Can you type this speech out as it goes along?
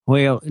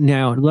Well,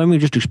 now let me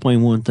just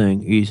explain one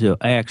thing: is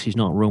Acts is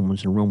not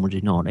Romans, and Romans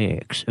is not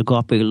Acts.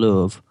 Agape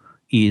love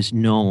is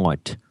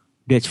not.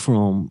 That's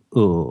from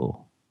uh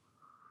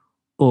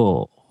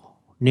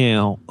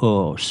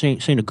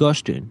Saint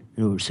Augustine,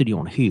 city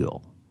on a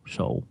hill.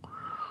 So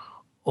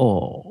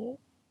uh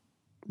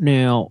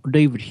now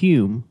David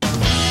Hume.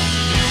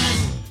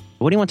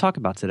 What do you want to talk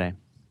about today?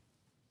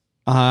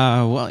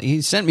 Well,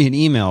 he sent me an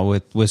email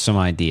with some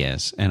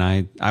ideas, and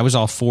I was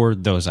all for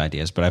those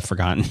ideas, but I've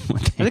forgotten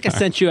what they I think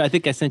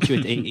I sent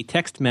you a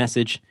text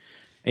message,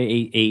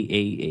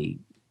 a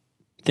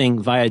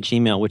thing via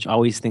Gmail, which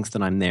always thinks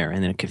that I'm there,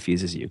 and then it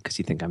confuses you because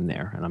you think I'm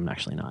there, and I'm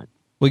actually not.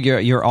 Well,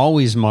 you're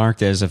always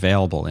marked as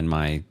available in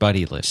my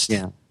buddy list.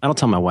 Yeah, I don't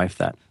tell my wife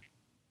that.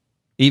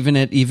 Even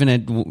at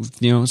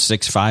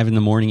 6-5 in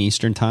the morning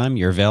Eastern time,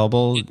 you're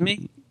available.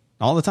 Me?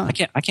 All the time.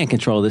 I can't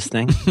control this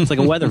thing. It's like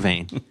a weather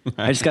vane. Right.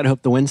 I just got to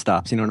hope the wind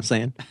stops. You know what I'm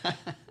saying?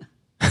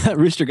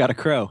 Rooster got a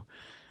crow.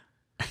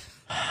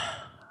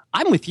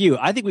 I'm with you.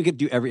 I think we could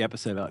do every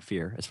episode about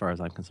fear, as far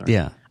as I'm concerned.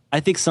 Yeah. I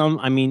think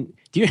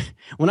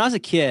when I was a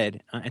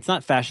kid, it's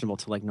not fashionable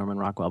to like Norman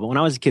Rockwell, but when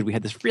I was a kid, we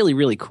had this really,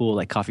 really cool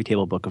like coffee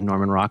table book of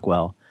Norman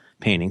Rockwell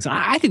paintings.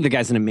 I think the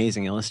guy's an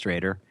amazing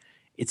illustrator.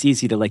 It's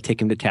easy to like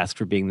take him to task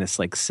for being this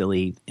like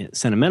silly,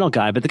 sentimental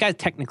guy, but the guy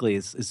technically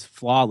is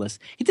flawless.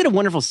 He did a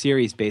wonderful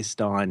series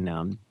based on,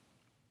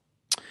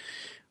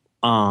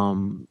 I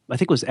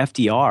think it was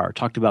FDR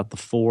talked about the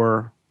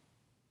four.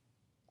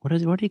 What do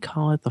you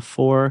call it? The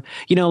four,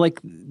 like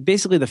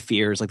basically the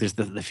fears. Like there's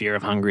the fear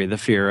of hunger, the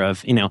fear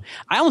of,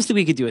 I almost think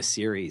we could do a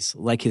series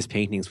like his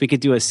paintings. We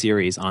could do a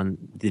series on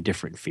the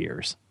different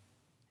fears.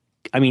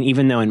 I mean,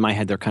 even though in my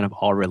head they're kind of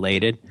all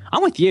related.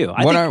 I'm with you.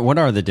 What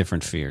are the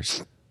different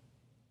fears?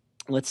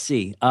 Let's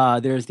see.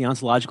 There's the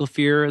ontological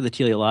fear, the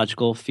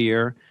teleological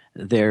fear.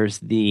 There's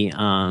the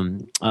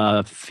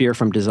fear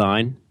from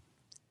design.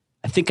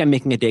 I think I'm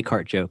making a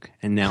Descartes joke,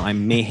 and now I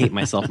may hate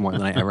myself more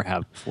than I ever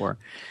have before.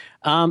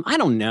 I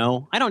don't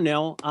know.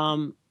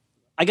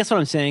 I guess what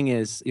I'm saying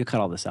is, you'll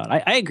cut all this out.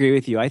 I agree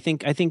with you. I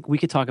think we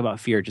could talk about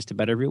fear just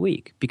about every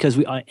week because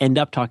we end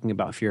up talking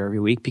about fear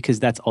every week because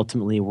that's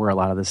ultimately where a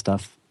lot of this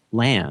stuff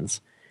lands.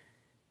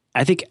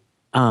 I think.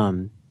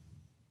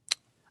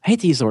 I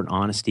hate to use the word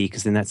honesty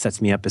because then that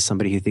sets me up as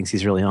somebody who thinks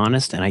he's really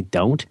honest, and I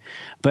don't.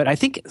 But I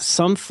think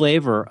some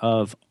flavor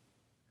of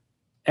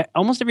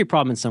almost every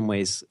problem in some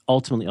ways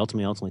ultimately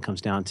comes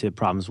down to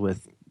problems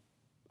with: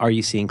 are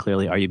you seeing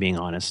clearly? Are you being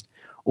honest?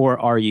 Or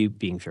are you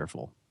being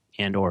fearful?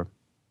 And or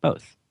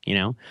both,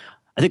 I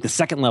think the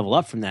second level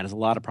up from that is a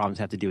lot of problems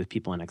have to do with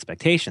people and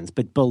expectations.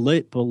 But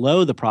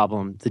below the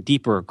problem, the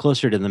deeper,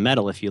 closer to the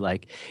metal, if you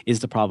like, is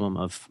the problem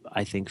of,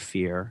 I think,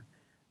 fear.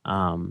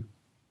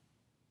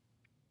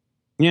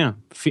 Yeah,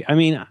 I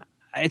mean,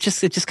 it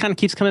just kind of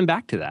keeps coming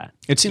back to that.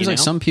 It seems like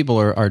some people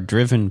are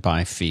driven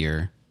by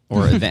fear,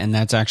 and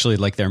that's actually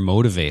like their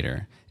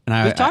motivator.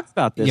 And we've talked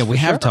about this. Yeah, we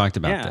have talked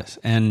about this.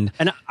 And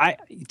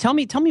tell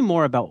me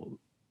more about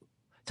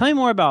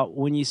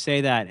when you say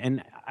that.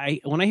 And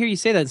when I hear you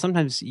say that,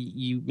 sometimes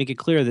you make it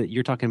clear that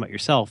you're talking about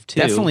yourself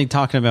too. Definitely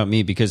talking about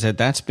me because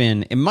that's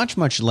been much,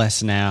 much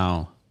less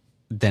now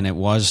than it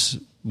was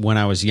when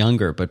I was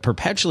younger. But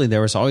perpetually,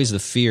 there was always the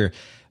fear.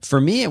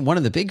 For me, one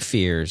of the big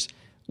fears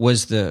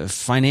was the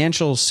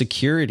financial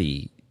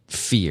security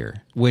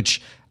fear,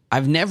 which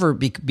I've never,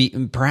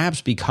 perhaps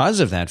because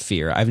of that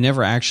fear, I've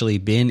never actually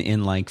been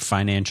in like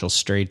financial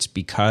straits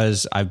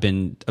because I've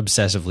been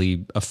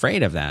obsessively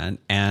afraid of that.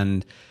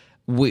 And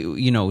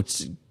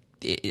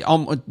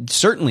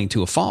certainly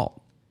to a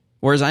fault.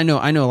 Whereas I know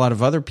a lot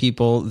of other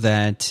people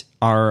that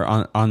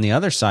are on the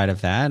other side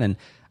of that. And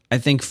I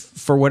think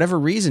for whatever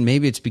reason,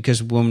 maybe it's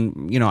because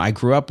when I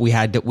grew up, we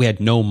had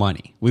no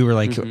money. We were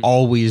like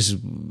always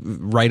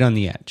right on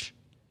the edge,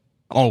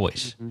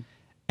 always. Mm-hmm.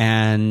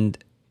 And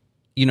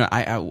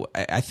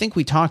I think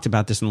we talked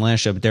about this in the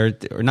last show, but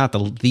or not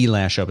the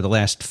last show, but the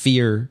last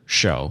Fear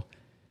show,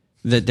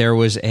 that there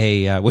was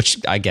which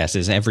I guess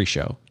is every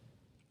show.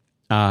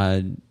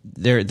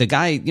 The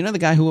guy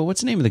who,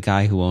 what's the name of the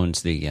guy who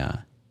owns the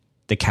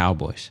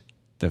Cowboys,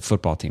 the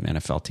football team,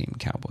 NFL team,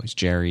 Cowboys,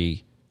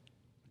 Jerry,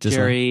 is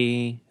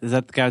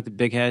that the guy with the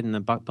big head and the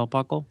belt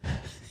buckle?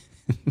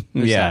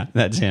 Yeah,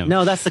 that's him.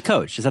 No, that's the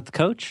coach. Is that the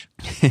coach?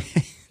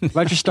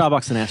 Roger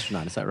Staubach's an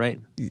astronaut. Is that right?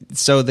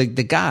 So the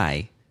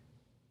guy.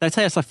 Did I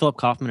tell you I saw Philip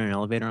Kaufman in an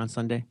elevator on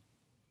Sunday?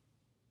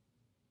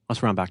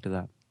 Let's run back to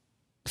that.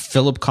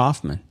 Philip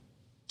Kaufman?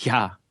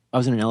 Yeah. I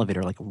was in an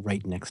elevator like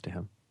right next to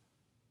him.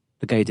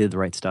 The guy who did The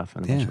Right Stuff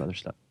and a bunch of other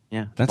stuff.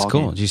 Yeah. That's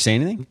cool. Game. Did you say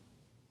anything?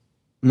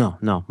 No.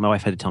 My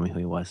wife had to tell me who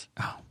he was.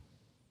 Oh.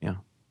 Yeah.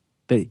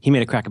 But he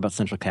made a crack about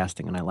Central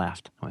Casting, and I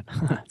laughed. I went,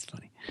 that's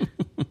funny.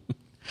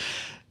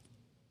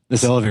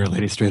 This elevator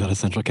lady straight out of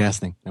Central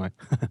Casting. I went,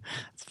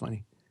 that's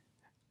funny.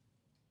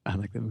 I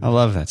like that movie. I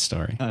love that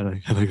story. I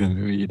like that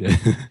movie you did.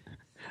 I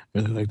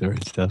really like The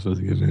Right Stuff. It was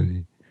a good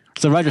movie.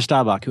 So Roger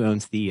Staubach, who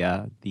owns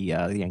the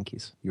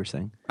Yankees, you were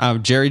saying?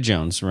 Jerry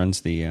Jones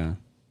owns the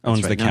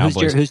now,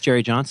 Cowboys. Who's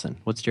Jerry Johnson?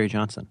 What's Jerry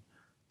Johnson?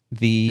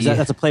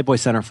 That's a Playboy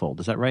centerfold.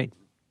 Is that right?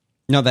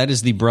 No, that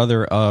is the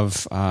brother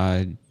of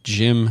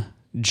Jim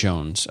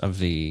Jones of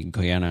the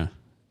Guyana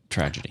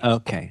tragedy.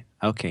 Okay.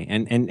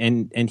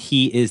 And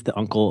he is the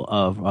uncle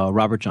of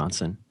Robert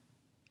Johnson,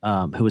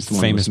 who was the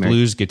one famous who was married,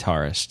 blues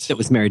guitarist that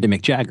was married to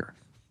Mick Jagger.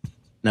 And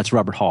that's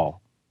Robert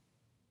Hall.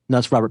 No,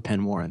 that's Robert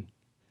Penn Warren.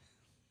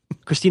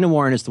 Christina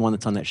Warren is the one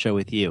that's on that show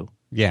with you.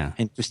 Yeah.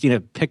 And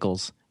Christina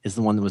Pickles is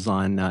the one that was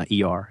on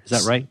ER. Is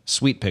that right?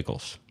 Sweet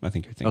Pickles, I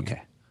think you're thinking.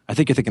 Okay. I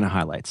think you're thinking of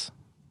Highlights.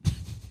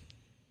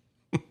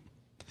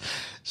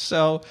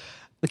 So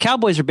the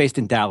Cowboys are based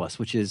in Dallas,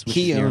 which is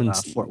near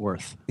Fort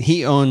Worth.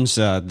 He owns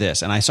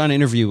this. And I saw an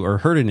interview or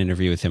heard an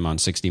interview with him on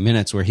 60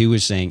 Minutes where he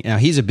was saying, now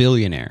he's a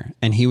billionaire,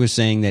 and he was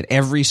saying that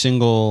every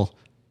single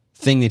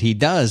thing that he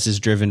does is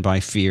driven by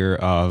fear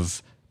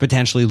of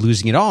potentially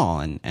losing it all.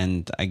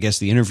 And I guess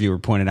the interviewer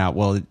pointed out,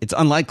 well, it's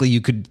unlikely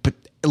you could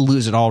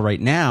lose it all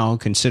right now,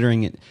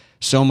 considering it.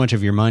 So much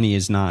of your money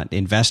is not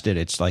invested.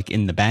 It's like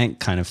in the bank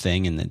kind of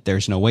thing. And that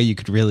there's no way you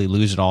could really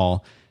lose it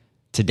all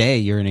today.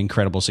 You're an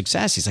incredible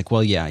success. He's like,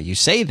 well, yeah, you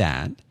say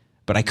that,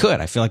 but I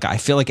could. I feel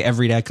like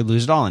every day I could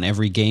lose it all. And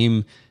every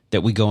game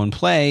that we go and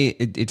play,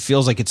 it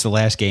feels like it's the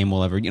last game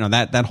we'll ever,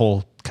 that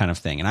whole kind of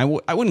thing.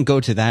 And I wouldn't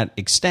go to that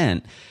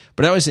extent,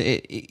 but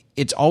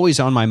it's always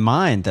on my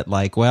mind that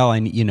like, well, I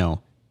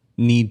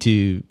need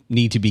to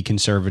be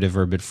conservative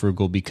or a bit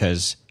frugal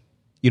because,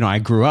 I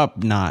grew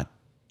up not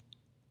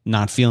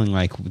feeling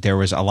like there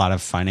was a lot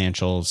of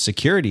financial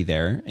security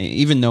there,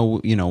 even though,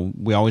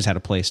 we always had a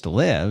place to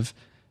live.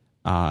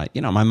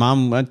 My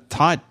mom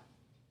taught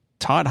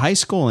high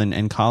school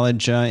and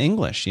college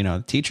English.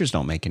 Teachers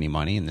don't make any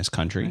money in this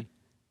country. Right.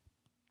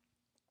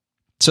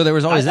 So there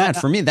was always that.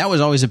 For me, that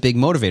was always a big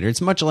motivator.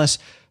 It's much less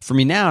for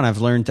me now, and I've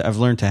learned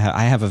to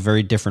I have a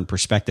very different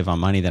perspective on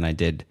money than I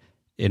did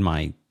in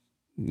my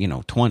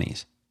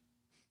 20s.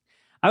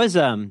 I was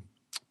an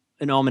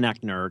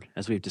almanac nerd,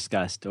 as we've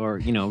discussed, or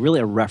really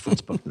a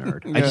reference book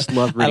nerd. I just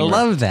love reading. I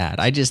love that.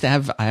 I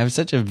have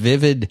such a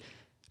vivid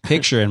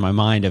picture in my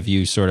mind of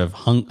you sort of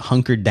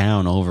hunkered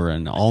down over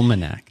an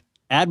almanac.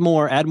 Add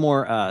more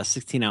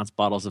 16-ounce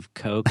bottles of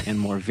Coke and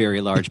more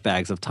very large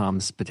bags of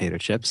Tom's potato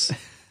chips,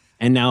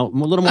 and now a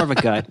little more of a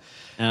gut,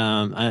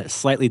 a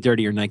slightly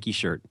dirtier Nike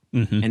shirt,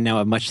 and now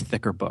a much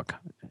thicker book,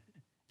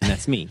 and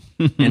that's me,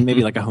 and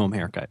maybe like a home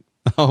haircut.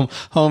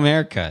 Home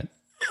haircut.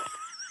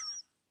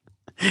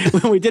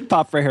 When we did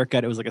pop for a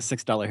haircut, it was like a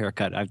 $6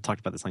 haircut. I've talked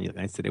about this on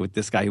United today with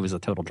this guy who was a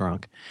total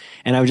drunk.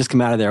 And I would just come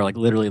out of there like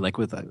literally like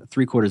with a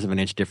 3/4 of an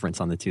inch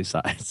difference on the two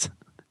sides.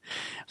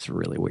 It's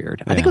really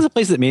weird. Yeah. I think it was a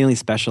place that mainly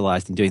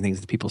specialized in doing things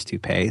with people's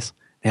toupees.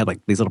 They had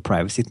like these little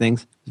privacy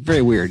things. It's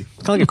very weird. It's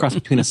kind of like a cross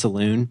between a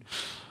saloon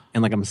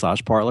and like a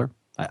massage parlor,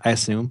 I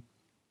assume.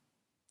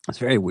 It's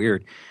very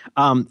weird.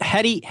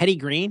 Hetty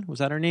Green, was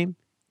that her name?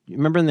 You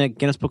remember in the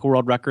Guinness Book of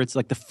World Records,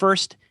 like the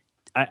first...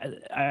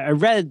 I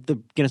read the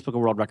Guinness Book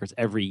of World Records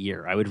every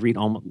year. I would read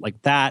almost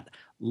like that,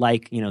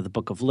 like, the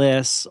Book of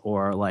Lists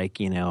or like,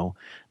 the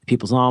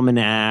People's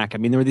Almanac. I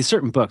mean, there were these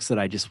certain books that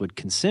I just would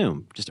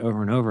consume just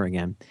over and over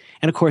again.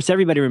 And of course,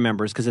 everybody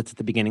remembers, because it's at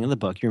the beginning of the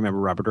book, you remember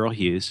Robert Earl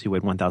Hughes, who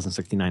weighed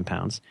 1,069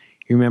 pounds.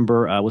 You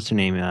remember, what's her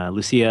name?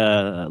 Lucia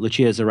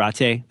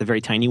Zarate, the very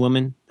tiny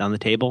woman down the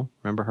table.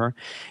 Remember her?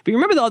 But you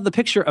remember the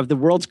picture of the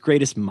world's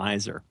greatest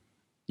miser.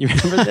 You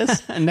remember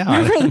this? No.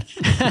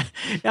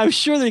 I'm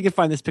sure that you can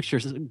find this picture.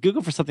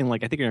 Google for something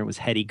like, I think her name was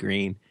Hetty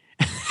Green.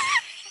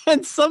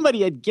 And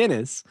somebody at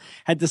Guinness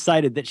had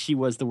decided that she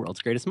was the world's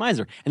greatest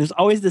miser. And there's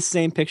always the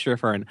same picture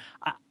of her. And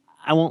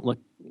I won't look.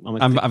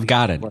 I've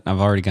got it. I've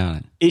already got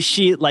it. Is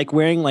she like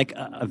wearing like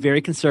a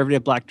very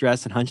conservative black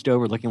dress and hunched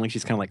over, looking like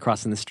she's kind of like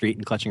crossing the street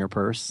and clutching her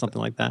purse,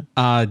 something like that?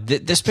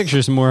 This picture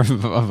is more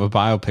of a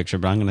bio picture,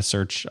 but I'm going to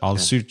search. I'll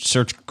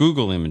search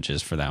Google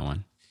images for that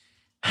one.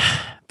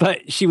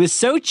 But she was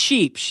so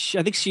cheap.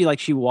 I think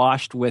she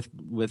washed with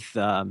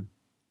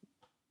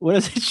what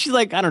is it? She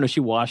like, I don't know. She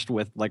washed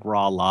with like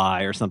raw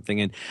lye or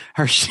something, and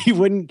she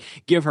wouldn't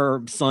give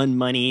her son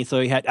money, so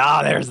he had.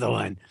 There's the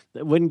one.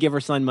 Wouldn't give her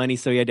son money,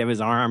 so he had to have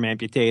his arm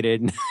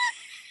amputated.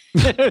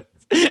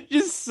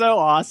 Just so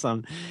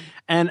awesome.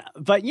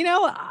 But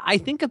I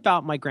think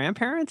about my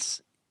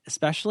grandparents,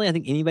 especially. I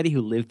think anybody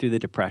who lived through the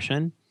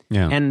Depression.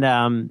 Yeah.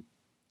 And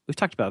we've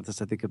talked about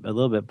this, I think, a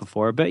little bit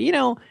before. But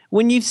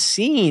when you've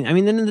seen,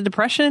 then in the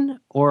Depression,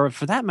 or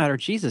for that matter,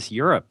 Jesus,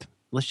 Europe.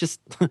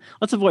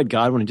 Let's avoid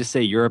Godwin and just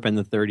say Europe in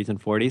the 30s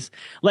and 40s.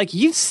 Like,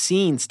 you've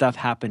seen stuff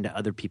happen to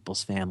other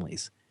people's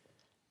families.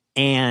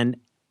 And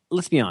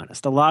let's be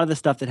honest, a lot of the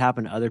stuff that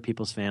happened to other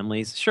people's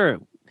families, sure,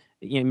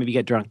 maybe you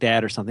get drunk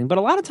dad or something, but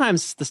a lot of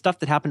times the stuff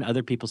that happened to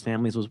other people's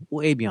families was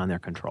way beyond their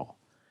control.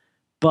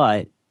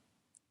 But,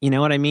 you know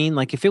what I mean?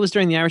 Like, if it was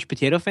during the Irish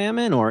potato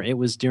famine, or it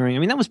was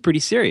during, that was pretty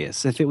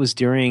serious. If it was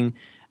during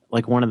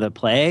like one of the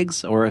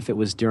plagues, or if it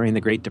was during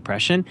the Great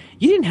Depression,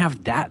 you didn't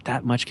have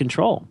that much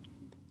control.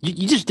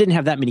 You just didn't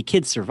have that many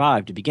kids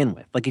survive to begin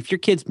with. Like, if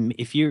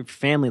your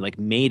family like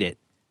made it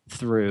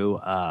through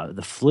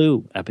the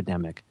flu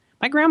epidemic,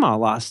 my grandma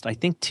lost, I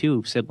think,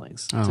 2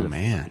 siblings. Oh,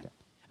 man.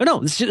 Oh, no,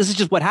 this is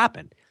just what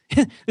happened.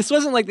 This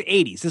wasn't like the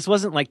 80s. This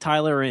wasn't like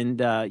Tyler and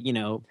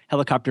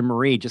Helicopter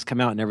Marie just come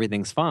out and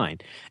everything's fine.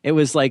 It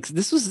was like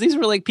these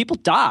were like people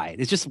died.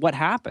 It's just what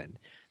happened.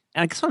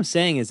 And I guess what I'm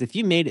saying is if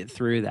you made it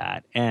through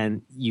that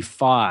and you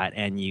fought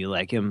and you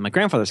like in my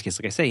grandfather's case,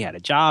 like I say, he had a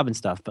job and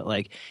stuff, but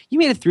like you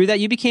made it through that,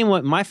 you became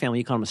what my family,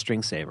 you call him a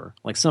string saver,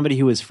 like somebody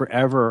who was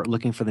forever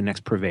looking for the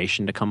next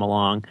privation to come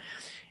along.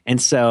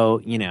 And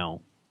so,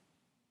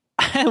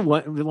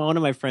 one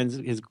of my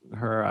friends,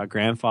 her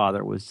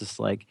grandfather was just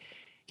like,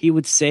 he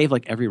would save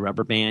like every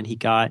rubber band he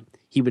got.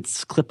 He would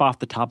clip off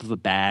the top of a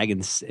bag,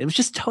 and it was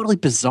just totally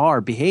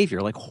bizarre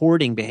behavior, like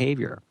hoarding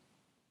behavior.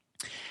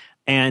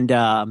 And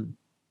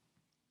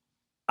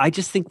I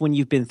just think when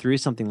you've been through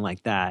something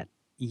like that,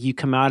 you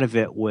come out of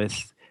it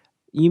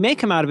you may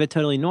come out of it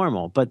totally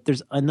normal, but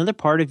there's another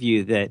part of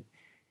you that,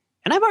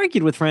 and I've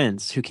argued with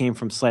friends who came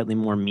from slightly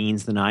more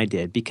means than I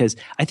did, because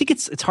I think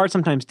it's hard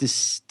sometimes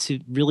to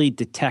really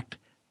detect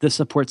the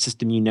support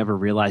system you never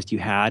realized you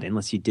had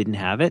unless you didn't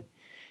have it.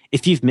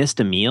 If you've missed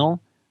a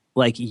meal,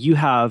 like you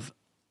have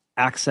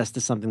access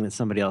to something that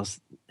somebody else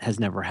has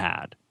never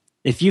had.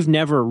 If you've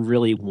never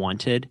really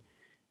wanted,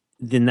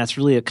 then that's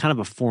really a kind of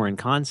a foreign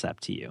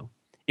concept to you.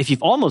 If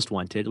you've almost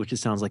wanted, which it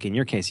sounds like in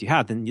your case you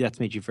have, then that's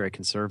made you very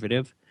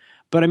conservative.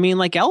 But I mean,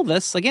 like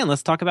Elvis, again,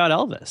 let's talk about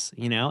Elvis.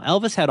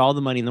 Elvis had all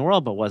the money in the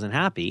world but wasn't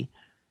happy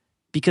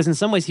because in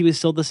some ways he was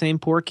still the same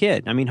poor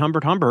kid. I mean,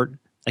 Humbert,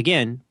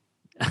 again,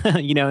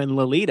 in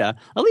Lolita,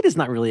 Lolita's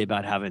not really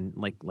about having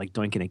like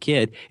doinking a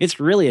kid.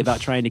 It's really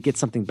about trying to get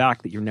something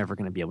back that you're never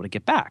going to be able to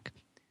get back,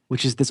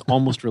 which is this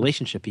almost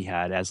relationship he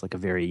had as like a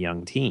very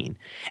young teen.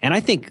 And I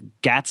think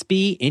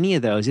Gatsby, any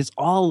of those, it's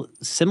all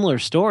similar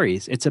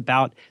stories. It's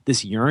about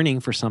this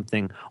yearning for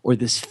something or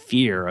this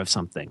fear of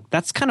something.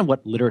 That's kind of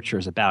what literature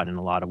is about in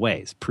a lot of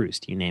ways.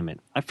 Proust, you name it.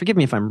 Forgive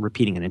me if I'm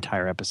repeating an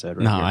entire episode.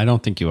 No, here. I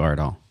don't think you are at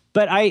all.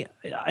 But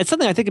it's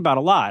something I think about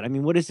a lot. I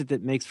mean, what is it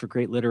that makes for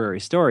great literary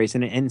stories?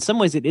 And in some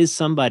ways, it is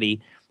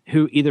somebody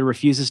who either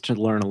refuses to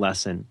learn a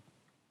lesson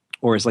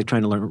or is like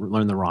trying to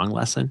learn the wrong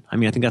lesson. I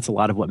mean, I think that's a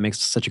lot of what makes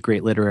such a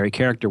great literary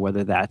character,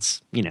 whether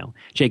that's,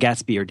 Jay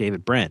Gatsby or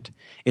David Brent.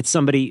 It's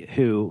somebody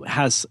who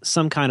has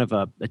some kind of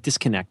a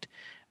disconnect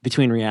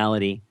between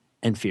reality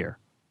and fear,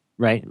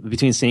 right?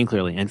 Between seeing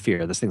clearly and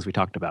fear, those things we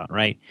talked about,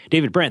 right?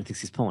 David Brent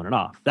thinks he's pulling it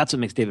off. That's what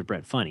makes David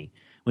Brent funny.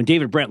 When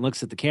David Brent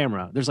looks at the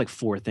camera, there's like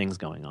 4 things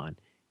going on.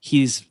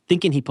 He's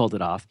thinking he pulled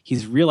it off.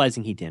 He's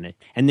realizing he didn't.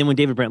 And then when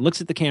David Brent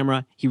looks at the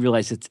camera, he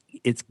realizes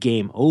it's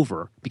game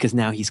over because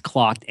now he's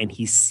clocked and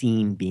he's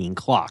seen being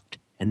clocked.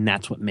 And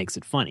that's what makes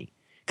it funny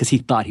because he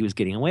thought he was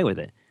getting away with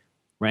it,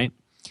 right?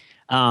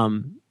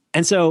 And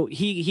so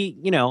he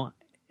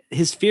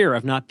his fear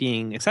of not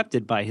being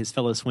accepted by his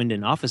fellow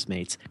Swindon office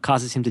mates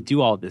causes him to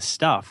do all this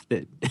stuff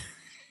that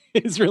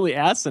is really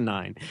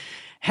asinine.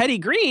 Hetty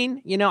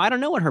Green, I don't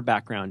know what her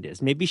background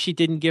is. Maybe she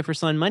didn't give her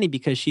son money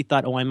because she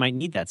thought, I might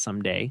need that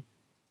someday.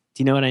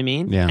 Do you know what I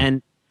mean? Yeah.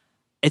 And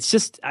it's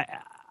just,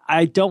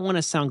 I don't want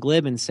to sound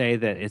glib and say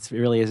that it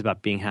really is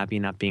about being happy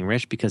and not being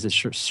rich because it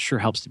sure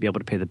helps to be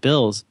able to pay the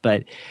bills.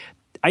 But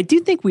I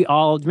do think we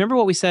all, remember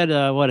what we said,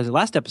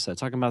 last episode,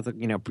 talking about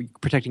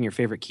protecting your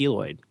favorite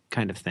keloid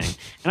kind of thing.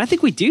 And I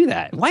think we do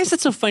that. Why is that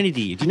so funny to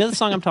you? Do you know the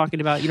song I'm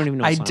talking about? You don't even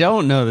know the song. I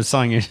don't know the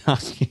song you're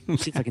talking about.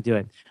 See if I can do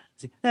it.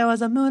 There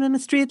was a moon in a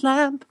street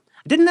lamp.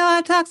 I didn't know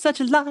I talked such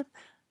a lot.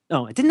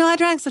 Oh, I didn't know I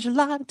drank such a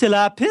lot till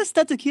I pissed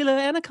a tequila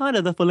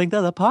anaconda the full length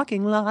of the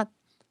parking lot.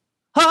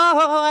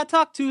 Oh, I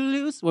talk too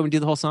loose. Want me to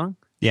do the whole song?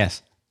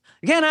 Yes.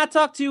 Again, I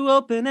talk too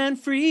open and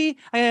free.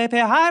 I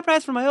pay a high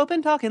price for my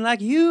open talking like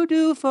you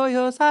do for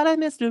your silent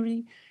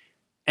mystery.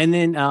 And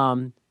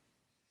then,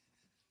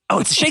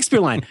 it's a Shakespeare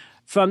line.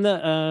 From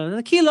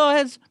the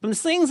keloids, from the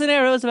slings and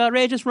arrows of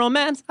outrageous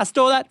romance, I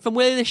stole that from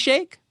Willie the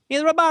Shake.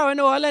 Either a borrow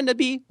nor a lender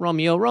be.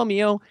 Romeo,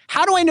 Romeo.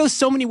 How do I know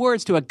so many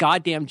words to a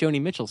goddamn Joni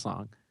Mitchell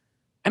song?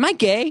 Am I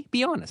gay?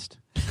 Be honest.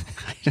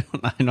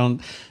 I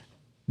don't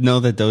know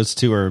that those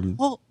two are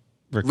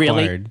required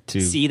really? to.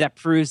 See, that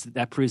proves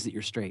that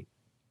you're straight.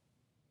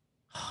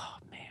 Oh,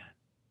 man.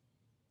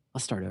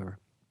 Let's start over.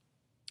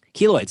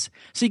 Keloids.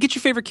 So you get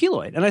your favorite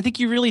keloid. And I think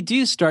you really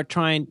do start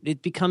trying.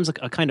 It becomes a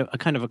kind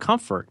of a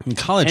comfort. A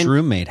college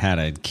roommate had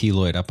a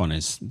keloid up on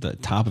the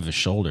top of his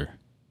shoulder.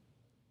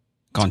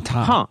 On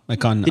top. Huh.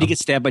 Did he get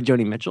stabbed by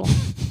Joni Mitchell?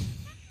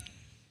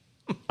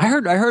 I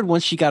heard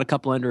once she got a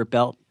couple under her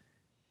belt.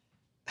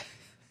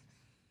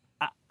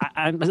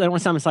 I don't want to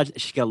sound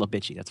misogynistic. She got a little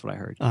bitchy. That's what I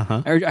heard.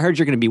 Uh-huh. I heard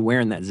you're going to be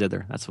wearing that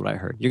zither. That's what I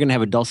heard. You're going to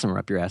have a dulcimer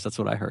up your ass. That's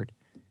what I heard.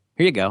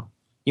 Here you go.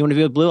 You want to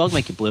be blue? I'll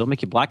make you blue. I'll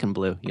make you black and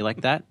blue. You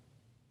like that?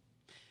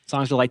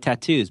 Songs are like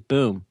tattoos.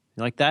 Boom.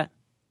 You like that?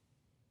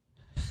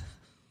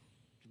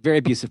 Very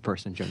abusive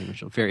person, Joni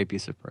Mitchell. Very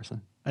abusive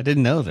person. I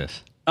didn't know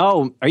this.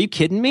 Oh, are you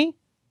kidding me?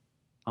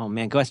 Oh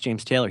man, go ask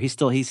James Taylor. He's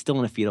still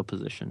in a fetal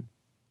position.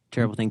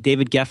 Terrible thing.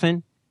 David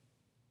Geffen.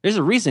 There's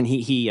a reason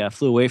he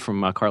flew away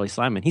from Carly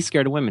Simon. He's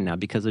scared of women now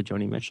because of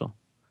Joni Mitchell.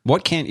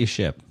 What can't you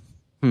ship?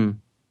 Who,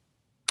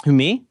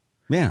 me?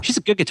 Yeah. She's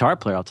a good guitar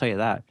player, I'll tell you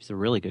that. She's a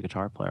really good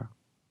guitar player.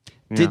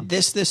 Yeah. Did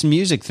this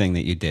music thing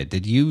that you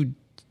did you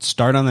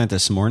start on that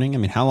this morning? I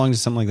mean, how long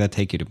does something like that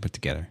take you to put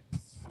together?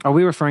 Are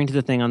we referring to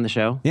the thing on the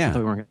show? Yeah. I thought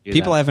we weren't gonna do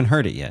People that. haven't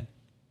heard it yet.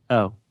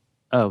 Oh,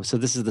 so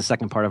this is the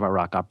second part of our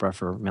rock opera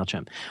for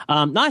MailChimp.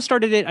 No, I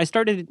started it,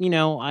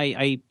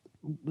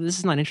 this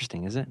is not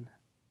interesting, is it?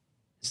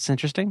 It's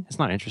interesting? It's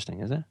not interesting,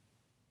 is it?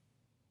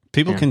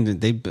 People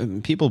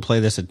people play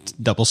this at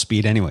double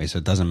speed anyway, so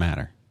it doesn't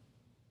matter.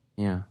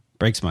 Yeah.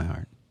 Breaks my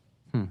heart.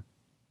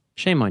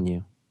 Shame on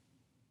you.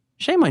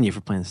 Shame on you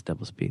for playing this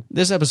double speed.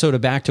 This episode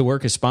of Back to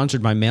Work is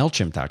sponsored by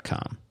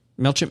MailChimp.com.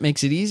 MailChimp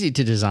makes it easy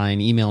to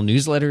design email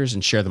newsletters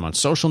and share them on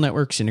social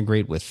networks,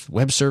 integrate with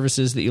web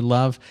services that you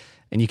love,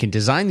 and you can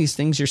design these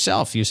things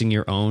yourself using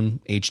your own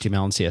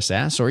HTML and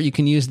CSS, or you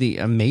can use the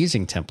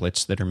amazing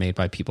templates that are made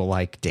by people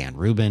like Dan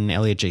Rubin,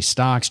 Elliot J.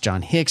 Stocks,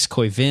 John Hicks,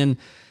 Khoi Vin,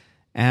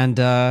 and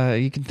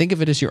you can think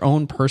of it as your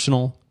own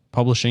personal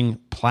publishing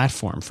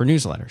platform for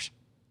newsletters.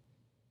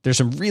 There's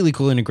some really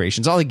cool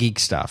integrations, all the geek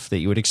stuff that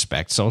you would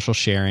expect, social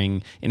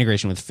sharing,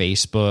 integration with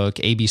Facebook,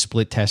 A/B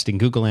split testing,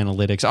 Google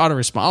Analytics,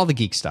 auto-response, all the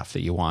geek stuff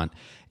that you want.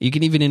 You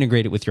can even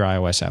integrate it with your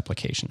iOS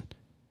application.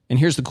 And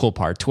here's the cool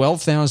part,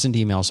 12,000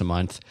 emails a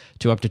month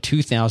to up to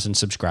 2,000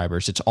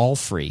 subscribers. It's all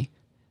free.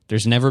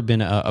 There's never been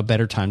a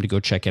better time to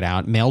go check it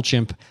out,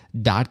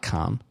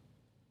 MailChimp.com.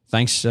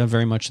 Thanks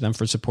very much to them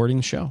for supporting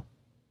the show.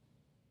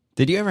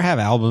 Did you ever have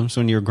albums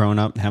when you were growing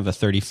up and have a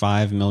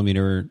 35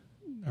 millimeter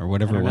or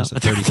whatever it was, a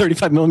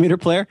 35 millimeter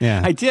player?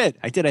 Yeah. I did.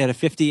 I had a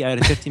 50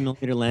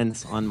 millimeter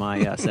lens on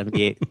my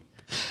 78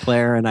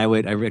 player, and I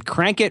would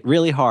crank it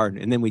really hard,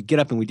 and then we'd get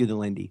up and we'd do the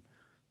Lindy.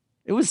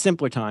 It was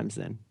simpler times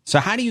then. So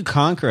how do you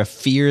conquer a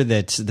fear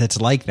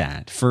that's like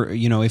that? For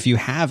if you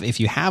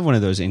have one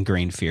of those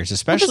ingrained fears,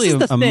 especially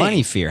a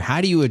money fear, how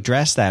do you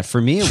address that?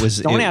 For me, it was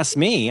Don't ask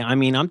me. I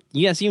mean, I'm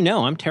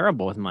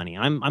terrible with money.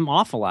 I'm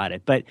awful at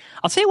it. But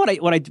I'll tell you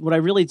what I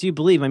really do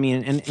believe. I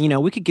mean,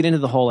 and we could get into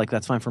the whole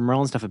that's fine for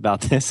Merlin stuff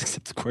about this,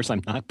 except of course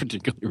I'm not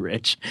particularly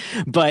rich.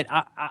 But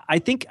I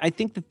think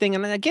the thing,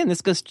 and again,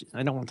 this goes.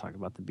 I don't want to talk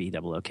about the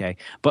BOOK,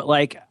 but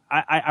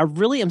I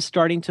really am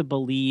starting to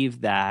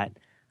believe that.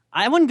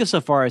 I wouldn't go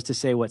so far as to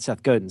say what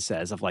Seth Godin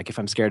says of if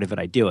I'm scared of it,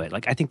 I do it.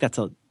 I think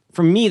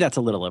for me, that's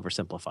a little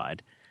oversimplified.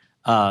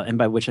 And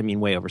by which I mean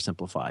way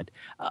oversimplified.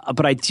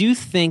 But I do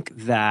think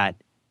that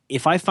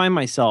if I find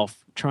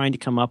myself trying to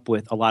come up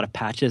with a lot of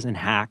patches and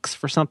hacks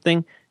for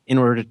something in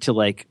order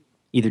to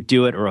either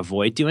do it or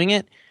avoid doing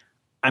it,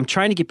 I'm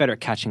trying to get better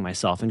at catching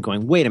myself and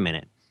going, wait a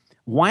minute.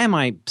 Why am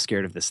I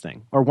scared of this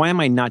thing? Or why am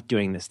I not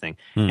doing this thing?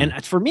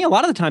 And for me, a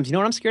lot of the times,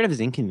 what I'm scared of is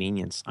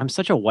inconvenience. I'm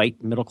such a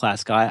white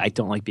middle-class guy. I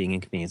don't like being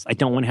inconvenienced. I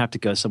don't want to have to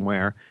go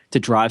somewhere, to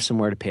drive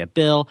somewhere to pay a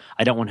bill.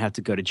 I don't want to have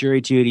to go to jury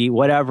duty,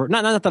 whatever.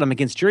 Not that I'm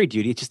against jury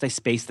duty. It's just I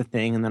space the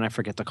thing and then I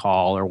forget to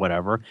call or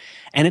whatever.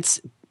 And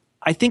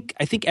I think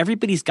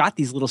everybody's got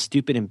these little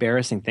stupid,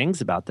 embarrassing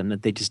things about them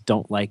that they just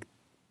don't like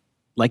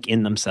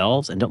in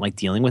themselves and don't like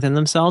dealing with in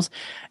themselves.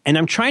 And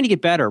I'm trying to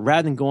get better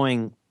rather than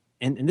going –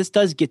 and this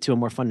does get to a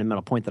more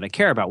fundamental point that I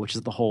care about, which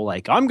is the whole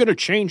I'm going to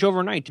change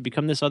overnight to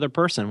become this other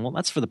person. Well,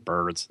 that's for the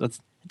birds. It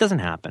doesn't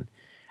happen.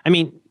 I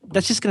mean,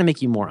 that's just going to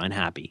make you more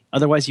unhappy.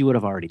 Otherwise, you would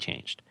have already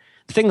changed.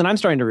 The thing that I'm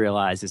starting to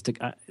realize is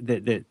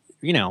that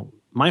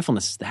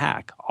mindfulness is the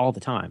hack all the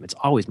time. It's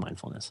always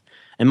mindfulness.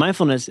 And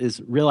mindfulness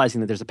is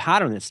realizing that there's a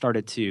pattern that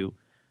started to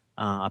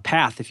a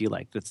path, if you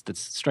like, that's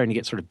starting to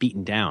get sort of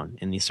beaten down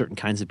in these certain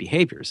kinds of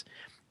behaviors.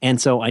 And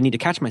so I need to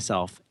catch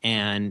myself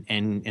and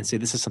say,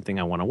 this is something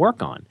I want to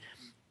work on.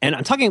 And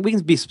I'm talking, we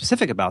can be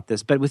specific about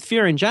this, but with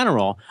fear in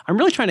general, I'm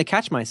really trying to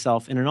catch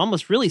myself in an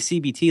almost really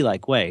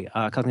CBT-like way,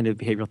 cognitive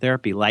behavioral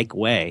therapy-like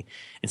way,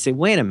 and say,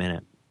 wait a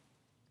minute.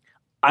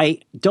 I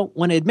don't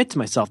want to admit to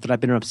myself that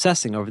I've been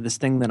obsessing over this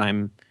thing that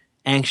I'm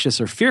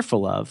anxious or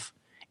fearful of.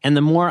 And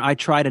the more I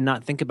try to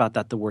not think about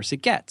that, the worse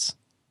it gets.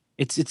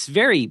 It's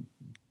very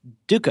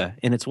dukkha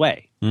in its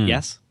way.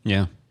 Yes?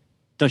 Yeah.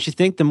 Don't you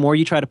think the more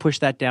you try to push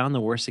that down,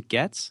 the worse it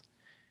gets?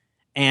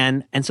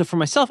 And so for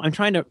myself, I'm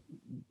trying to,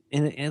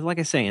 like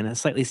I say, in a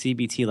slightly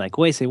CBT-like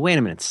way, say, wait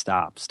a minute,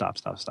 stop.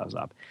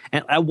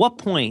 And at what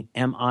point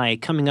am I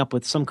coming up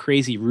with some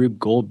crazy Rube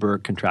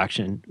Goldberg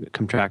contraption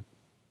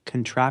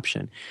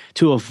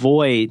to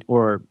avoid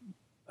or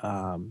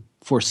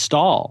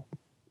forestall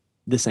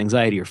this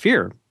anxiety or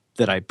fear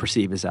that I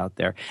perceive is out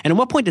there? And at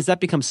what point does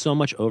that become so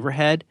much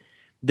overhead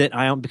that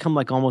I become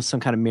almost some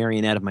kind of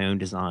marionette of my own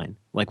design,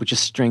 with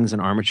just strings and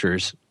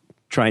armatures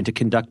trying to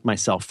conduct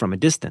myself from a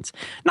distance?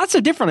 Not so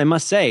different, I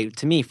must say,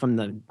 to me from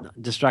the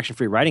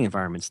distraction-free writing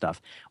environment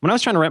stuff. When I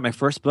was trying to write my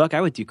first book,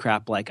 I would do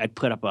crap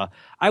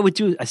I would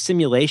do a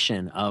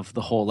simulation of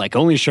the whole,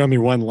 only show me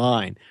one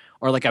line.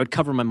 Or I would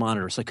cover my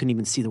monitor so I couldn't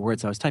even see the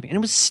words I was typing. And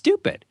it was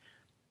stupid.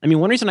 I mean,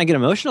 one reason I get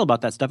emotional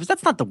about that stuff is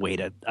that's not the way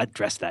to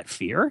address that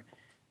fear.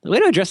 The way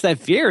to address that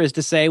fear is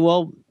to say,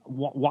 well,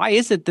 why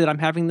is it that I'm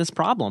having this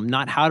problem?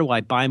 Not how do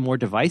I buy more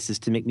devices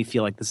to make me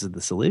feel like this is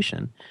the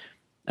solution?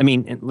 I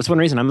mean, that's one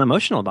reason I'm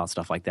emotional about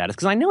stuff like that is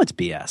because I know it's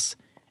BS.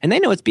 And they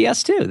know it's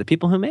BS too, the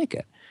people who make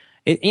it.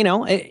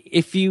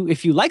 If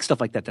you like stuff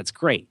like that, that's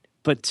great.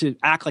 But to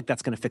act like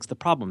that's going to fix the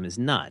problem is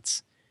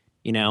nuts.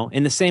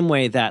 In the same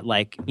way that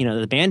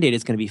the Band-Aid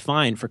is going to be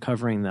fine for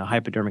covering the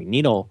hypodermic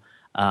needle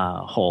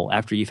hole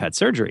after you've had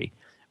surgery,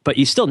 but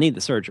you still need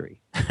the surgery.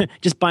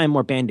 Just buying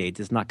more Band-Aids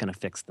is not going to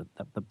fix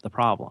the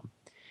problem.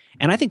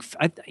 And I think,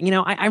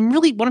 I'm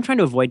really, what I'm trying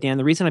to avoid, Dan,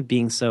 the reason I'm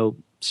being so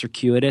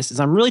circuitous is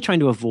I'm really trying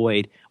to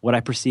avoid what I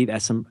perceive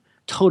as some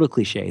total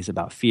cliches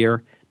about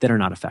fear that are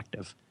not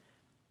effective.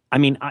 I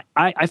mean,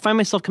 I find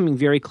myself coming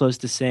very close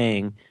to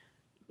saying,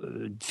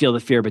 feel the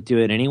fear, but do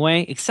it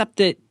anyway, except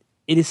that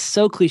it is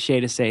so cliche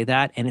to say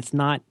that, and it's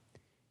not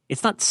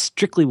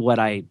strictly what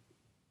I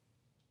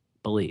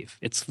believe.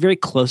 It's very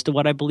close to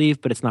what I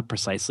believe, but it's not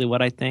precisely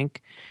what I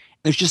think.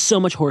 There's just so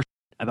much horse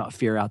about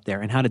fear out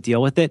there and how to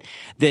deal with it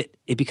that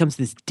it becomes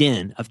this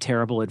din of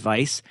terrible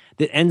advice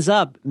that ends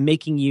up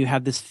making you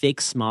have this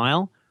fake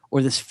smile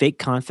or this fake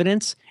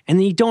confidence, and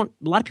then a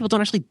lot of people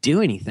don't actually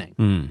do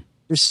anything.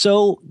 They're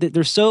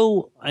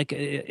so like,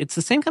 it's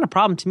the same kind of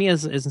problem to me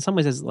as in some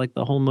ways as like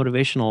the whole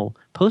motivational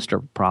poster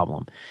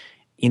problem.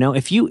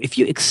 If you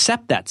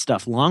accept that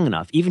stuff long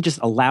enough, even just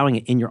allowing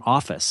it in your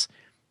office,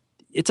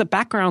 it's a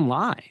background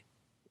lie.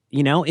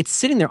 It's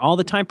sitting there all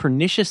the time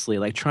perniciously,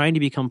 like trying to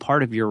become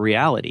part of your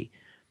reality.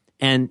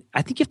 And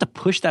I think you have to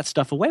push that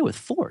stuff away with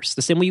force,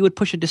 the same way you would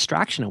push a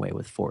distraction away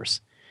with force.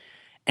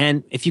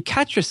 And if you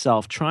catch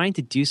yourself trying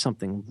to do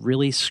something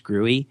really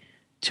screwy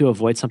to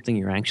avoid something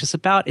you're anxious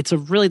about, that's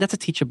a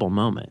teachable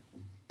moment.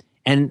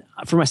 And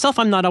for myself,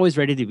 I'm not always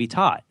ready to be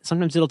taught.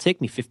 Sometimes it'll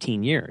take me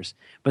 15 years.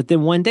 But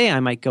then one day I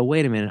might go,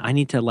 wait a minute, I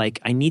need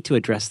to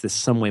address this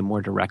some way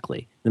more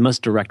directly, the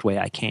most direct way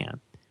I can.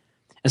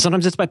 And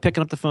sometimes it's by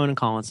picking up the phone and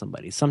calling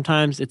somebody.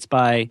 Sometimes it's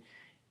by,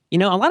 a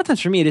lot of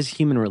times for me, it is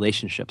human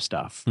relationship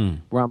stuff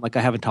where I'm like,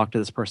 I haven't talked to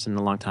this person in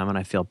a long time and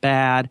I feel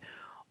bad.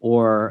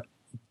 Or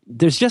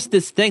there's just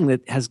this thing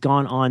that has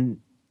gone on.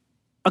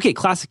 Okay,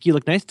 classic You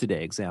Look Nice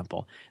Today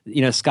example.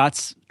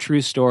 Scott's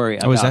true story.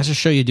 Is that a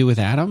show you do with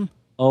Adam?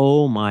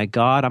 Oh my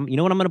God. You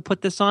know what I'm going to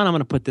put this on? I'm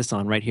going to put this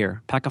on right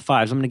here. Pack of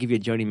fives. I'm going to give you a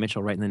Joni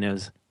Mitchell right in the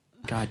nose.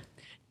 God.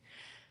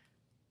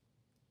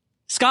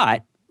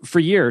 Scott, for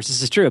years,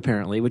 this is true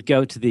apparently, would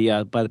go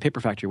to by the paper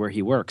factory where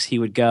he works. He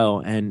would go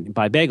and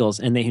buy bagels,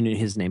 and they knew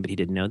his name, but he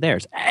didn't know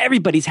theirs.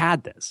 Everybody's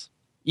had this.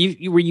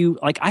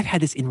 I've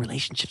had this in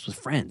relationships with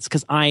friends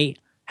because I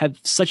have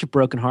such a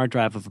broken hard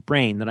drive of a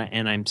brain that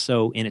I'm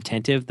so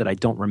inattentive that I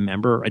don't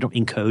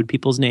encode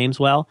people's names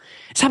well.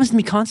 This happens to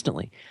me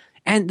constantly.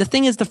 And the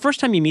thing is, the first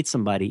time you meet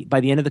somebody, by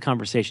the end of the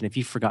conversation, if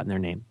you've forgotten their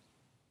name,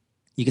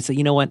 you can say,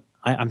 you know what?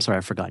 I'm sorry,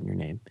 I've forgotten your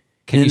name.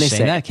 Can you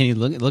say that? Can you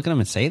look at them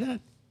and say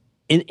that?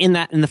 In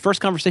the first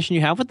conversation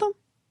you have with them?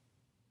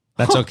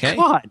 That's okay.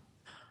 God.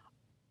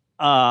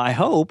 I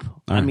hope.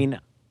 I mean,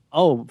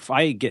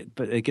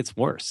 but it gets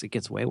worse. It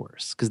gets way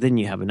worse because then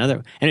you have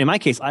another. And in my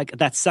case,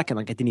 that second,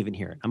 I didn't even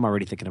hear it. I'm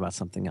already thinking about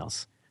something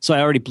else. So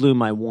I already blew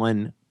my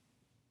one,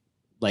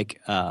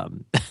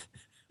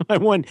 my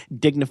one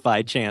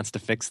dignified chance to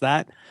fix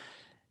that.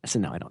 I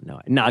said, no, I don't know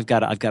it. No, I've got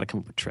to come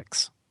up with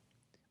tricks.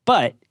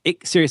 But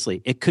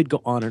seriously, it could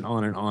go on and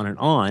on and on and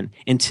on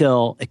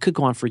until it could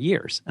go on for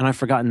years. And I've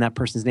forgotten that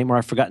person's name, or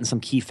I've forgotten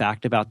some key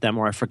fact about them,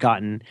 or I've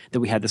forgotten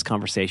that we had this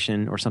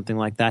conversation or something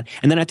like that.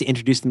 And then I have to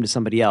introduce them to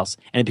somebody else,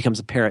 and it becomes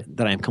apparent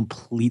that I am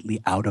completely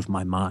out of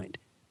my mind.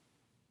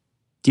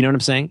 Do you know what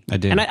I'm saying? I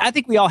do. And I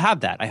think we all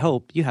have that. I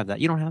hope you have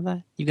that. You don't have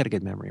that? You've got a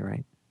good memory,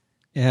 right?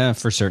 Yeah,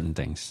 for certain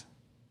things.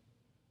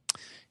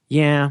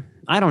 Yeah,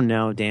 I don't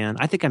know, Dan.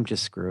 I think I'm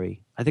just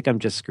screwy.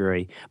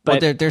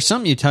 But there's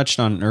something you touched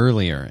on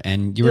earlier,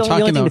 and you were talking about.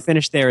 The only thing to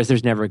finish there is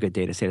there's never a good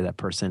day to say to that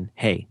person,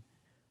 hey,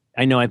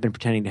 I know I've been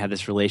pretending to have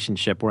this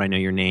relationship where I know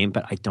your name,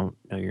 but I don't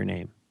know your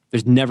name.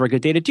 There's never a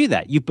good day to do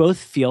that. You both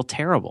feel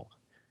terrible.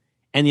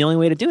 And the only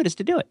way to do it is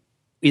to do it.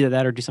 Either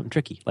that or do something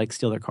tricky, like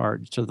steal their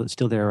card,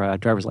 steal their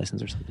driver's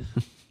license or something.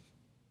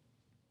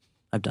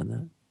 I've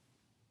done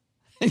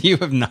that. You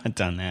have not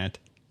done that.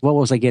 What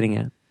was I getting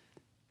at?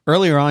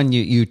 Earlier on,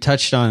 you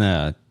touched on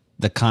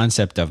the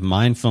concept of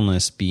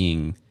mindfulness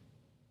being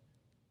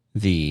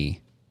the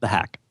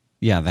hack.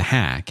 Yeah, the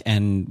hack.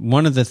 And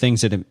one of the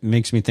things that it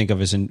makes me think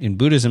of is in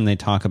Buddhism, they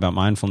talk about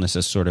mindfulness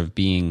as sort of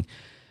being,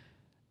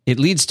 it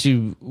leads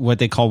to what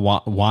they call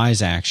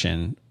wise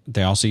action.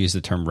 They also use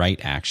the term right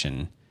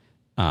action.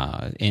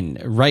 In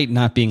right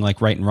not being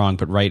like right and wrong,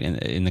 but right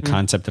in the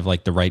concept of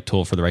like the right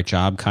tool for the right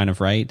job kind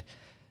of right.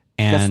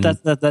 And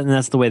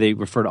that's the way they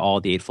refer to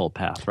all the Eightfold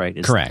Path,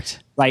 right?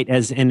 Correct. Right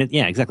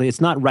yeah, exactly. It's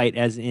not right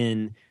as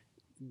in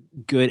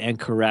good and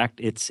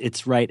correct.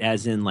 It's right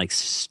as in like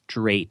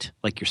straight,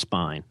 like your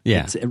spine.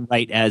 Yeah. It's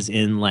right as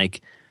in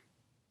like,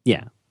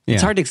 yeah.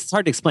 It's hard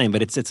to explain,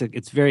 but it's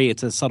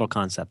a subtle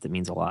concept that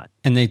means a lot.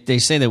 And they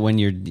say that when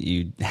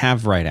you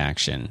have right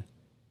action,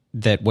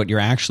 that what you're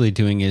actually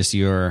doing is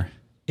you're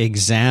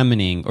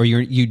examining, or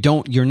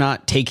you're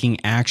not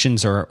taking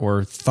actions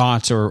or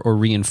thoughts or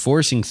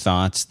reinforcing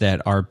thoughts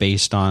that are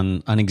based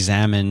on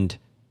unexamined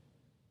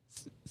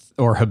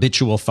or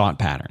habitual thought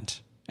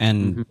patterns.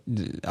 And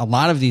a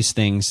lot of these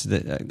things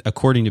that,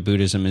 according to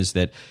Buddhism, is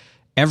that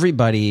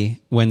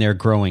everybody, when they're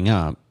growing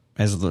up,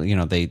 as you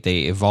know, they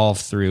evolve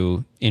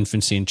through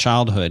infancy and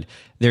childhood,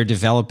 they're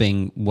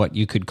developing what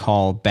you could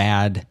call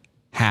bad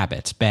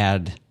habits,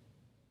 bad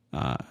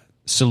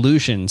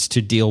solutions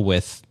to deal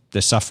with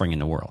the suffering in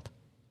the world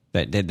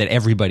that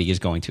everybody is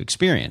going to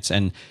experience.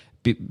 And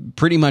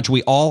pretty much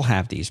we all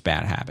have these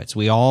bad habits.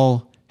 We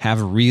all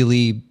have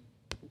really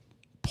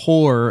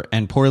poor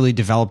and poorly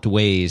developed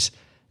ways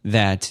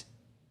that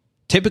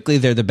typically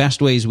they're the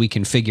best ways we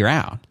can figure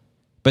out,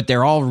 but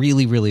they're all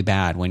really, really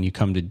bad when you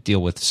come to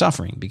deal with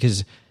suffering,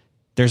 because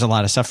there's a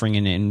lot of suffering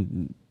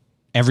in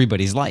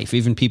everybody's life,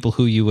 even people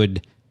who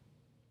would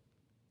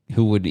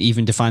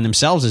even define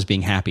themselves as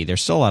being happy.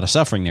 There's still a lot of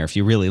suffering there if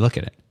you really look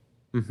at it.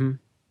 Mm-hmm.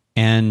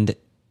 And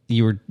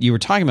you were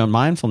talking about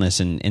mindfulness,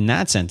 and in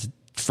that sense,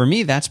 for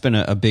me, that's been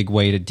a big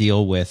way to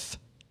deal with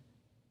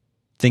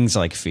things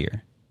like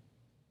fear.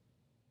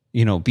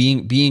 You know,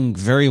 being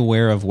very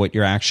aware of what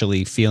you're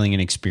actually feeling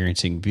and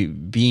experiencing,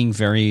 being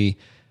very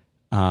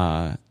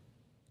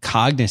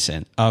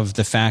cognizant of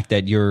the fact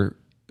that you're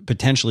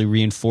potentially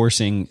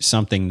reinforcing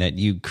something that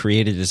you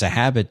created as a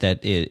habit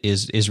that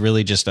is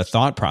really just a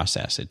thought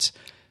process. It's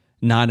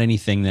not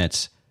anything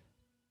that's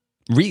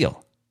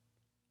real.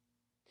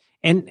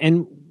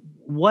 And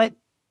what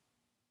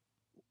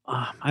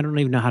I don't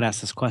even know how to ask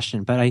this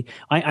question, but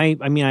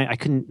I mean I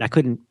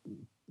couldn't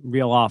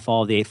reel off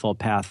all the Eightfold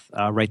Path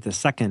right this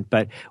second.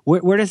 But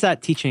where does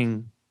that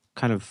teaching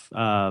kind of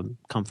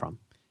come from?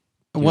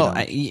 Well,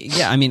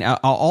 I mean,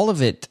 all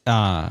of it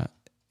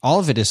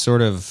is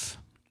sort of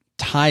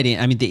tied in.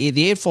 I mean,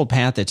 the Eightfold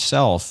Path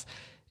itself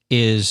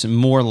is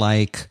more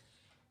like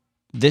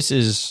this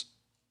is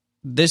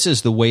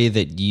the way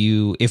that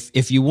you,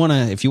 if you want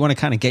to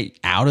kind of get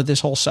out of this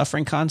whole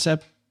suffering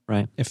concept,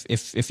 right?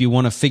 If you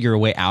want to figure a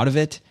way out of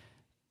it,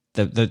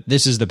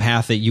 this is the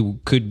path that you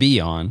could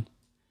be on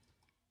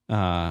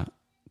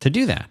to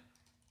do that,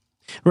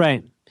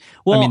 right?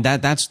 Well, I mean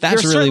that's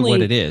really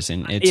what it is,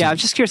 and it's, I'm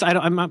just curious. I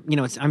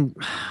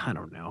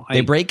don't know.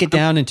 They break it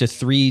down into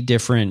 3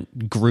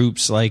 different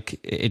groups. Like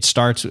it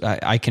starts.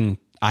 I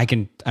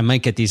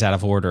might get these out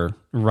of order.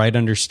 Right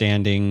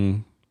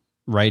understanding,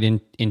 right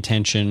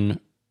intention,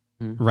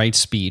 right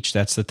speech.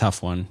 That's the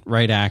tough one.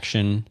 Right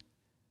action,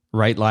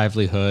 right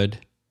livelihood,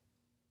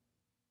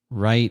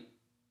 right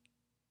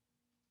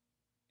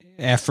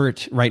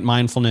effort, right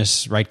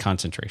mindfulness, right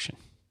concentration.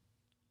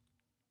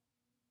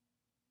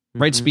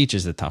 Right speech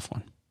is the tough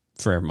one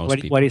for most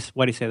people. Why do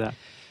you say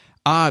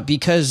that?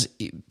 Because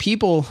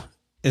people,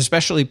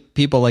 especially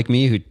people like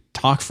me who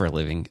talk for a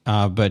living,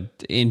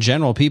 but in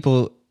general,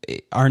 people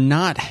are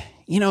not,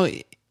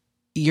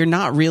 you're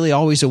not really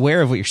always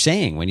aware of what you're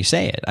saying when you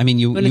say it. I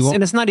mean,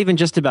 and it's not even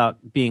just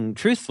about being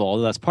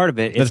truthful. That's part of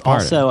it. It's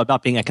also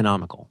about being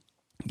economical.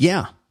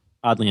 Yeah.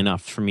 Oddly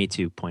enough, for me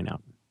to point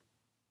out.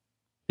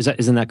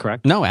 Isn't that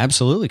correct? No,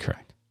 absolutely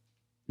correct.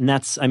 And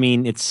that's, I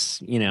mean,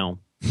 it's,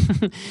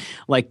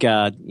 like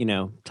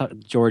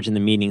George in the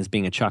meetings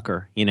being a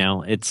chucker.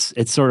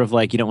 It's sort of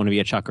like you don't want to be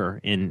a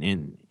chucker.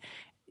 In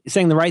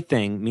saying the right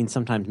thing means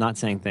sometimes not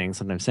saying things,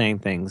 sometimes saying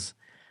things.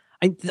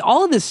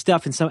 All of this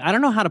stuff, and so I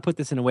don't know how to put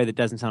this in a way that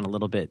doesn't sound a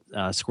little bit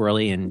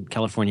squirrely and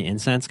California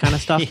incense kind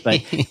of stuff.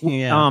 But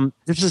yeah.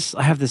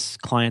 I have this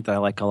client that I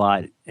like a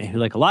lot, who,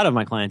 like a lot of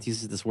my clients,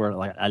 uses this word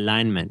like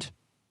alignment.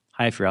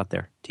 Hi, if you're out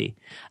there, T.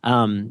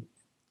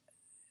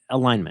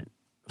 Alignment.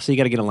 So you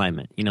got to get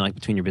alignment, like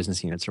between your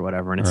business units or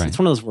whatever. And it's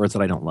one of those words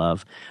that I don't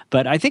love.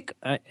 But I think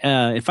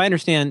as I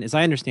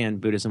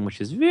understand Buddhism,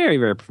 which is very,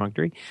 very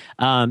perfunctory,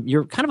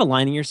 you're kind of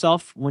aligning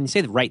yourself when you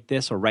say the right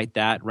this or right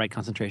that, right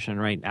concentration,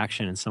 right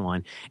action, and so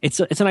on. It's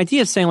an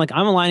idea of saying, like,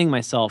 I'm aligning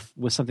myself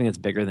with something that's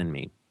bigger than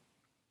me.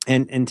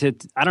 And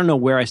I don't know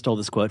where I stole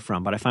this quote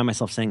from, but I find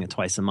myself saying it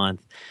twice a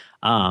month.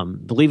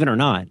 Believe it or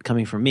not,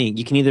 coming from me,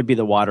 you can either be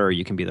the water or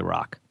you can be the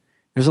rock.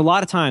 There's a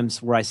lot of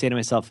times where I say to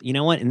myself, you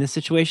know what, in this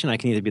situation, I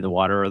can either be the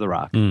water or the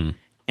rock. And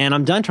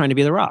I'm done trying to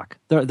be the rock.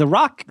 The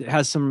rock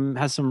has some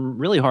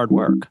really hard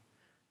work.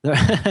 Why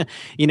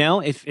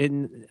does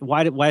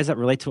that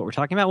relate to what we're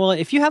talking about? Well,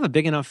 if you have a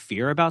big enough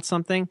fear about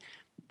something,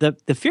 the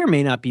fear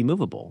may not be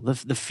movable.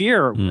 The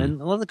fear,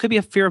 and it could be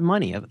a fear of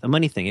money, a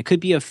money thing. It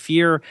could be a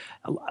fear.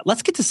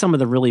 Let's get to some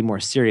of the really more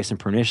serious and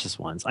pernicious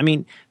ones. I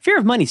mean, fear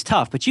of money is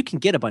tough, but you can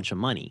get a bunch of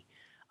money.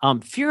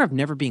 Fear of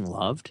never being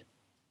loved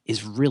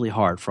is really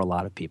hard for a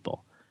lot of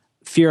people.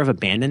 Fear of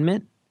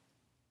abandonment.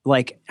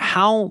 Like,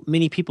 how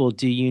many people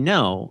do you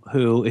know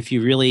who, if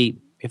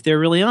they're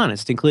really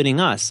honest, including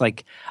us,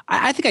 like,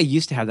 I think I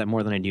used to have that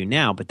more than I do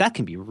now, but that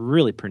can be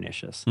really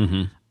pernicious.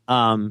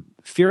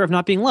 Fear of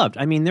not being loved.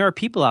 I mean, there are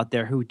people out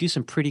there who do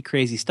some pretty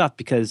crazy stuff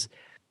because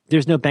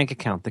there's no bank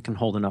account that can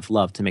hold enough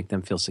love to make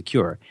them feel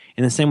secure.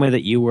 In the same way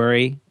that you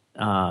worry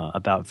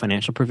about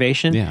financial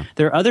privation,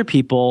 there are other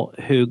people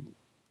who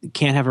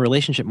can't have a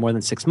relationship more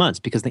than 6 months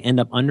because they end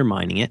up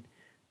undermining it.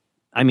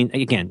 I mean,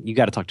 again, you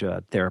got to talk to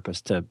a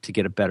therapist to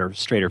get a better,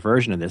 straighter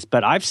version of this.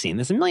 But I've seen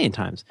this a million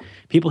times.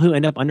 People who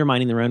end up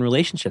undermining their own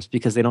relationships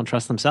because they don't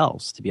trust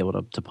themselves to be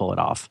able to pull it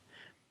off.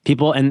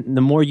 And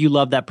the more you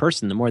love that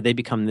person, the more they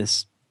become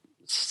this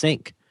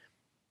sink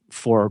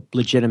for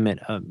legitimate,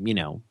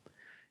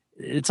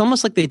 it's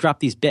almost like they drop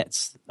these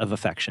bits of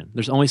affection.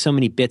 There's only so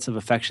many bits of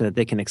affection that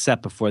they can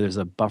accept before there's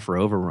a buffer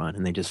overrun,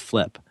 and they just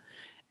flip.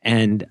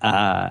 And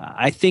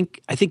I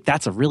think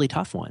that's a really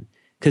tough one,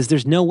 because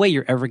there's no way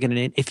you're ever going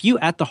to, if you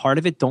at the heart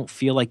of it don't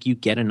feel like you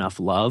get enough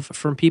love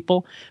from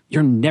people,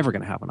 you're never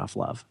going to have enough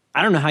love.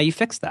 I don't know how you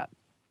fix that.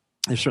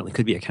 There certainly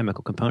could be a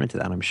chemical component to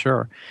that, I'm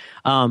sure.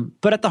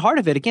 But at the heart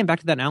of it, again, back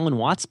to that Alan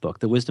Watts book,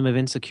 The Wisdom of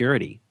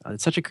Insecurity.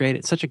 It's such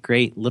a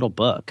great little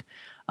book.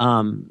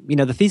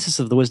 The thesis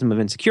of The Wisdom of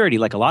Insecurity,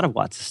 like a lot of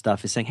Watts'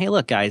 stuff, is saying, hey,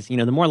 look, guys,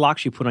 the more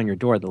locks you put on your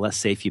door, the less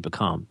safe you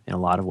become in a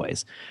lot of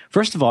ways.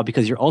 First of all,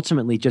 because you're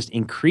ultimately just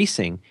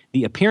increasing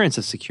the appearance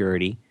of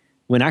security,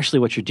 when actually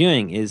what you're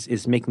doing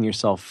is making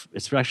yourself,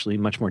 it's actually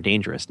much more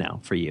dangerous now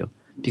for you,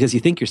 because you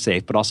think you're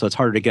safe, but also it's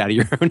harder to get out of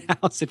your own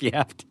house if you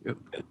have to.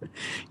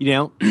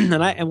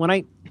 And when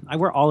I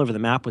we're all over the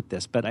map with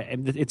this, but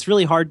it's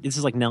really hard. This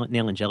is like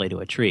nailing jelly to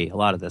a tree, a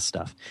lot of this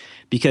stuff,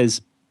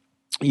 because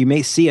you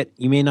may see it,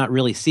 you may not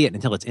really see it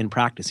until it's in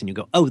practice, and you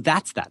go, oh,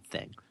 that's that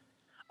thing.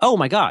 Oh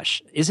my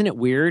gosh, isn't it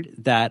weird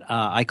that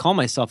I call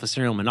myself a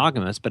serial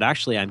monogamous, but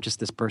actually I'm just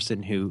this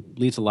person who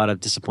leaves a lot of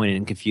disappointed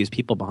and confused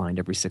people behind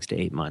every 6 to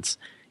 8 months.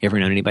 You ever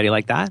known anybody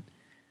like that?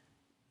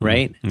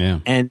 Right? Yeah.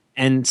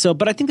 And so,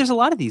 but I think there's a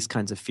lot of these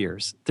kinds of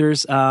fears.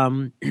 There's,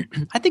 I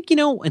think,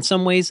 in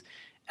some ways,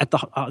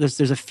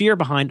 there's a fear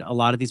behind a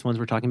lot of these ones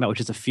we're talking about, which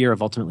is a fear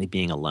of ultimately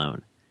being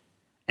alone.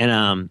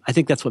 And I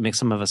think that's what makes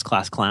some of us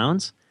class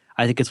clowns.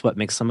 I think it's what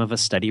makes some of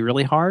us study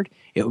really hard.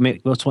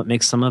 It's what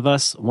makes some of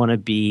us want to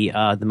be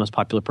the most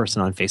popular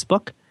person on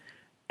Facebook.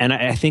 And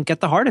I think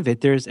at the heart of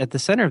it, there's at the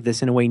center of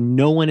this, in a way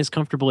no one is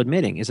comfortable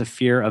admitting, is a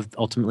fear of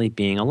ultimately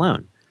being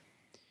alone.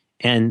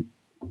 And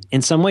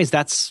in some ways,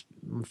 that's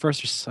the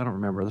first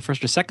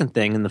or second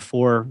thing in the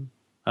four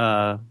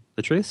the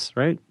truths,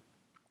 right?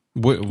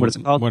 What is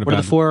it called? What are about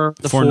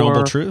the four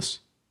noble truths?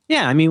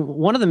 Yeah, I mean,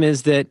 one of them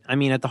is that, I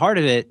mean, at the heart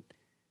of it,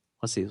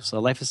 let's see. So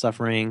life is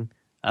suffering.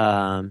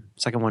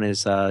 Second one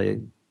is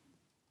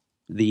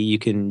you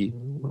can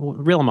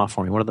reel them off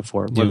for me. What are the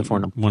four? What are the four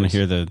noble truths? Want to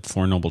hear the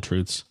four noble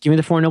truths? Give me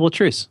the four noble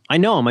truths. I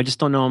know them. I just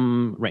don't know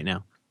them right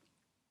now.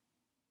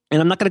 And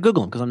I'm not going to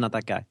Google them because I'm not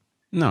that guy.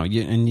 No,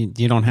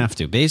 you don't have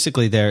to.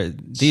 Basically,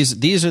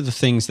 these are the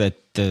things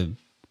that the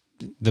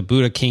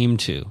Buddha came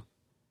to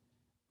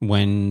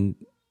when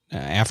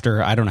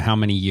after I don't know how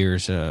many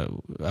years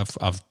of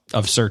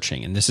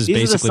searching, and this is these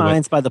basically are the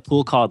signs by the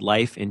pool called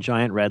life in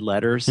giant red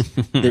letters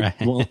that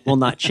right. will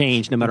not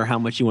change no matter how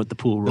much you want the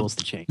pool rules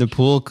to change. The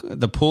pool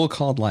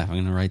called life. I'm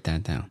going to write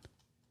that down.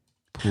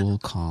 Pool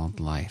called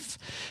life.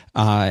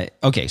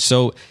 Okay,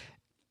 so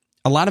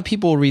a lot of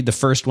people read the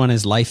first one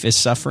as life is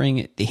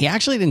suffering. He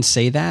actually didn't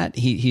say that.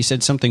 He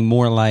said something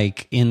more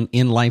like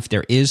in life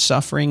there is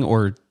suffering,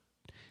 or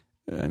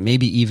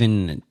maybe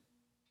even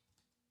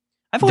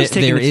I've always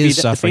taken there it to be is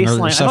suffering,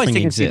 or I've suffering always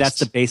taken it to be exists. that's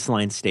the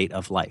baseline state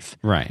of life.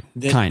 Right.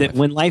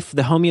 When life,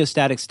 the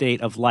homeostatic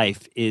state of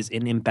life is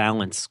an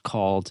imbalance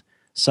called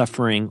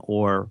suffering,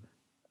 or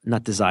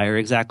not desire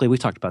exactly. We've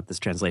talked about this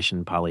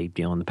translation probably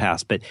in the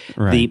past, but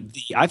right.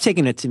 I've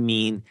taken it to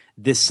mean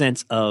this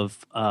sense of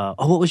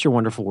what was your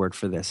wonderful word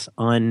for this?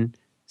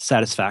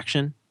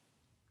 Unsatisfaction,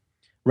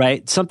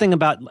 right? Something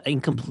about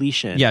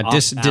incompletion. Yeah,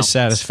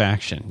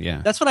 dissatisfaction.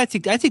 Yeah, that's what I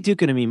think. I think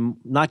dukkha to mean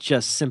not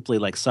just simply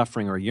like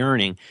suffering or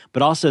yearning,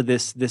 but also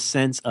this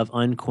sense of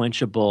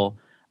unquenchable,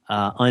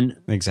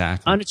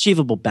 exactly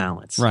unachievable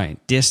balance. Right.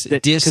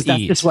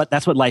 Dis-ease.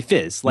 That's what life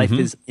is. Life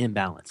is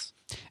imbalance.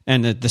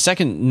 And the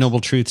second noble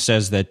truth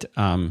says that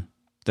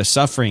the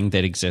suffering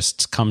that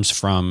exists comes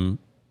from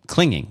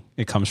clinging.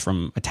 It comes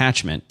from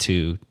attachment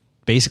to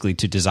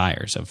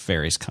desires of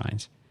various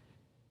kinds.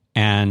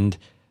 And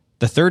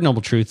the third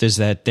noble truth is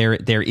that there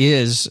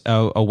is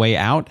a way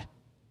out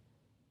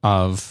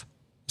of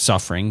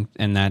suffering,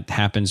 and that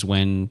happens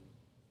when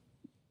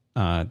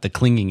the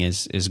clinging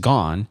is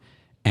gone.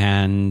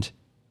 And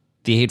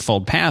the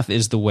Eightfold Path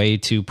is the way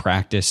to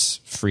practice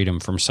freedom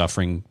from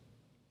suffering.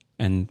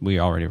 And we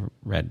already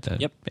read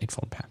the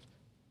Eightfold Path.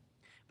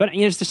 But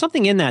there's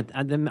something in that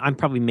I'm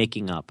probably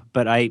making up.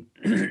 But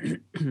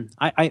it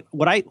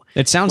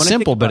sounds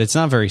simple, but it's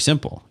not very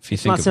simple. If you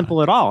think it's not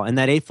simple at all. And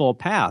that Eightfold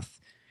Path,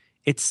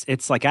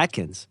 it's like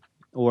Atkins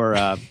or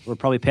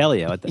probably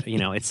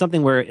paleo. It's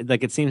something where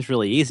like it seems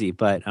really easy,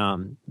 but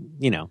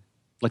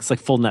it's like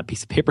folding that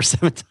piece of paper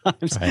 7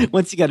 times. Right.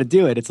 Once you got to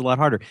do it, it's a lot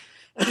harder.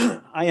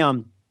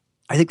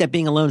 I think that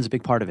being alone is a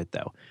big part of it,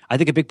 though. I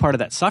think a big part of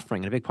that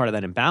suffering and a big part of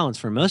that imbalance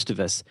for most of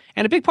us,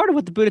 and a big part of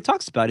what the Buddha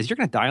talks about, is you're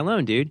going to die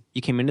alone, dude.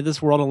 You came into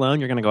this world alone.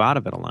 You're going to go out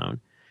of it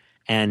alone.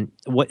 And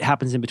what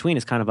happens in between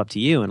is kind of up to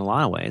you in a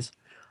lot of ways.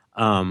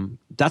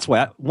 That's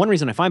why one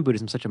reason I find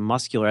Buddhism such a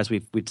muscular, as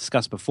we've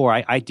discussed before,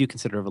 I do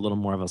consider it a little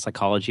more of a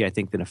psychology, I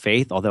think, than a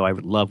faith, although I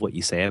would love what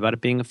you say about it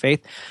being a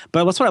faith.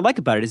 But that's what I like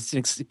about it, is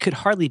it could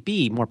hardly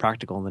be more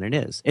practical than it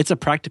is. It's a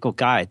practical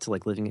guide to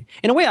like living.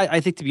 In a way, I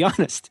think, to be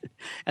honest,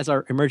 as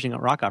our emerging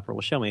rock opera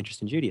will show my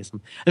interest in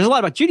Judaism, there's a lot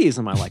about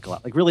Judaism I like a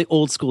lot, like really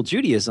old school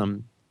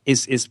Judaism.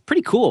 is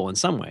pretty cool in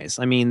some ways.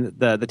 I mean,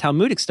 the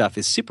Talmudic stuff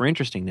is super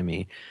interesting to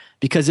me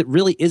because it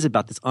really is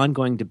about this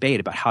ongoing debate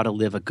about how to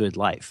live a good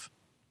life,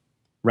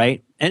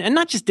 right? And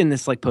not just in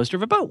this like poster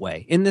of a boat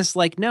way, in this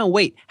like, no,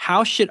 wait,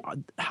 how should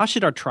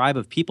our tribe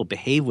of people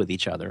behave with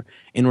each other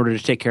in order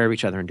to take care of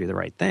each other and do the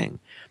right thing?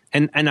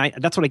 And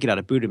that's what I get out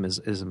of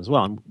Buddhism as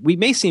well. And we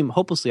may seem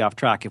hopelessly off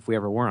track if we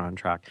ever were on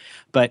track,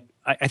 but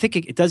I think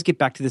it does get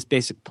back to this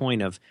basic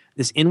point of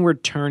this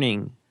inward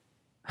turning,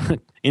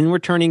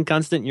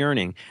 constant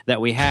yearning that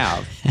we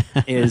have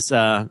is.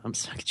 I'm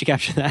sorry, could you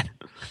capture that?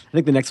 I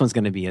think the next one's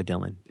going to be a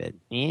Dylan bit.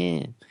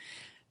 Yeah.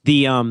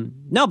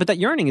 No, but that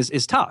yearning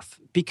is tough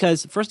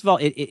because first of all,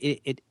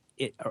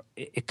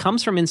 it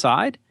comes from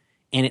inside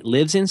and it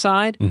lives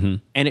inside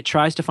and it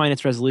tries to find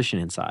its resolution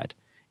inside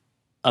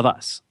of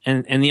us.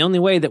 And the only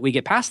way that we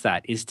get past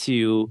that is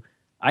to,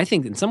 I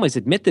think, in some ways,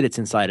 admit that it's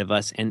inside of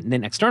us and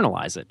then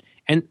externalize it.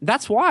 And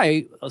that's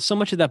why so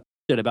much of that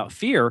bullshit about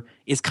fear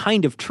is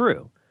kind of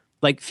true.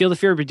 Like, feel the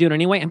fear, but do it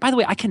anyway. And by the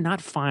way, I cannot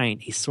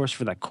find a source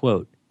for that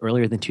quote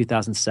earlier than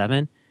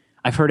 2007.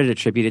 I've heard it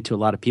attributed to a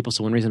lot of people.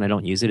 So one reason I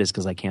don't use it is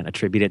because I can't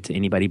attribute it to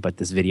anybody but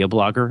this video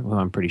blogger, who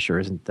I'm pretty sure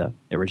isn't the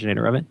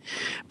originator of it.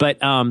 But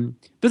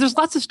there's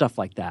lots of stuff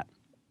like that.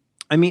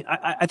 I mean,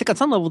 I think on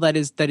some level that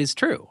is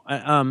true.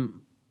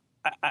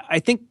 I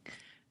think,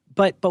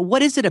 but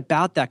what is it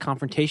about that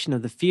confrontation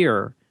of the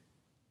fear?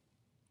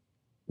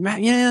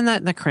 You know,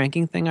 that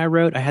cranking thing I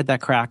wrote, I had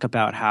that crack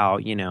about how,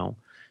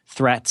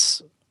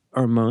 threats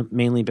or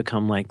mainly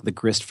become like the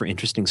grist for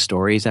interesting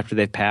stories after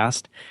they've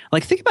passed.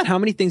 Like, think about how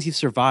many things you've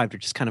survived are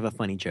just kind of a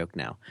funny joke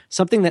now.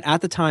 Something that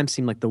at the time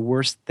seemed like the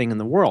worst thing in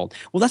the world.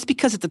 Well, that's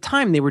because at the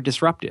time they were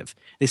disruptive.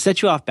 They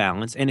set you off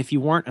balance. And if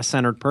you weren't a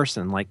centered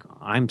person, like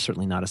I'm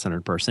certainly not a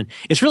centered person,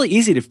 it's really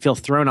easy to feel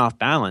thrown off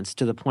balance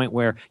to the point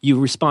where you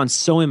respond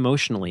so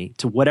emotionally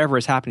to whatever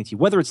is happening to you,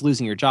 whether it's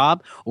losing your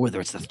job or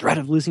whether it's the threat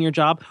of losing your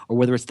job or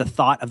whether it's the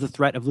thought of the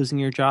threat of losing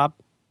your job.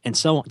 And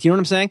so on. Do you know what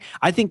I'm saying?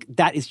 I think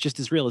that is just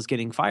as real as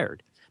getting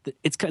fired.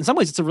 It's in some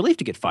ways it's a relief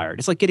to get fired.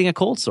 It's like getting a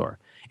cold sore.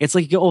 It's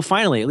like you go, oh,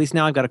 finally, at least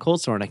now I've got a cold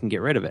sore and I can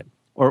get rid of it,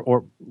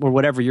 or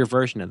whatever your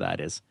version of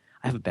that is.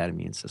 I have a bad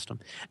immune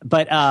system,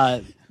 but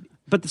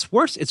it's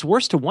worse. It's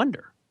worse to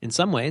wonder in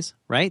some ways,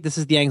 right? This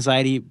is the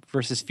anxiety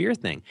versus fear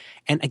thing,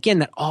 and again,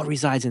 that all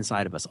resides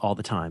inside of us all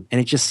the time, and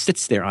it just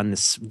sits there on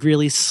this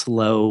really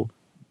slow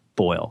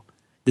boil.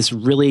 This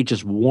really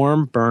just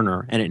warm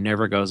burner, and it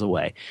never goes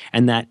away.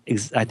 And I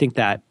think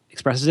that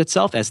expresses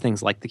itself as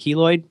things like the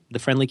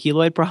friendly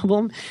keloid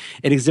problem.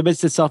 It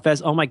exhibits itself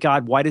as, oh my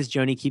God, why does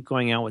Joni keep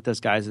going out with those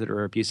guys that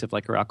are abusive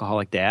like her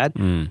alcoholic dad?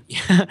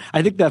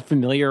 I think that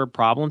familiar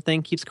problem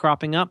thing keeps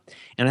cropping up.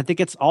 And I think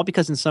it's all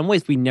because in some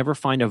ways we never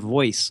find a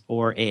voice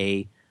or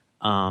a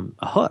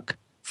hook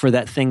for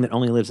that thing that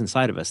only lives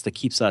inside of us that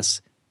keeps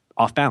us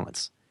off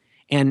balance.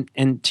 And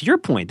to your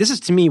point, this is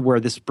to me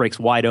where this breaks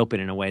wide open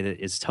in a way that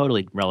is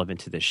totally relevant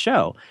to this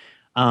show.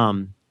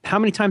 How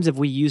many times have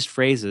we used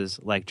phrases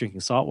like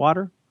drinking salt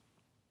water?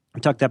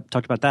 We talked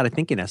about that, I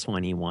think, in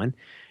S1E1.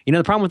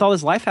 The problem with all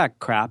this life hack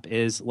crap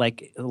is,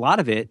 like, a lot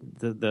of it,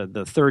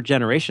 the third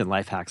generation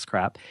life hacks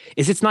crap,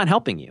 is it's not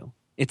helping you.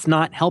 It's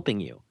not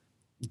helping you.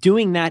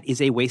 Doing that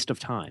is a waste of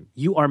time.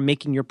 You are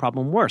making your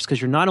problem worse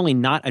because you're not only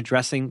not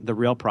addressing the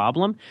real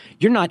problem,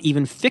 you're not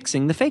even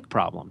fixing the fake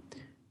problem.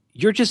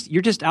 You're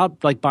just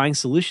out like buying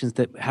solutions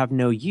that have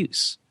no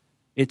use.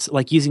 It's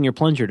like using your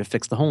plunger to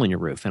fix the hole in your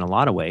roof in a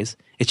lot of ways.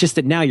 It's just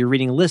that now you're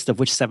reading a list of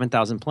which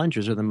 7,000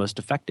 plungers are the most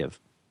effective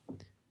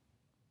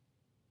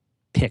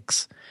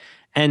picks.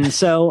 And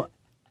so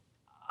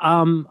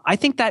I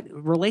think that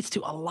relates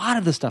to a lot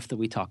of the stuff that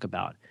we talk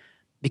about,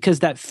 because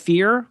that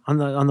fear on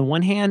the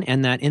one hand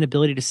and that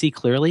inability to see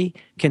clearly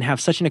can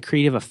have such an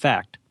accretive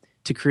effect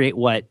to create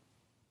what,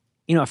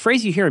 a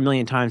phrase you hear a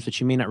million times but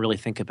you may not really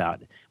think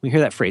about. We hear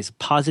that phrase,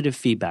 positive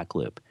feedback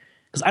loop,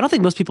 because I don't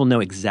think most people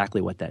know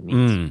exactly what that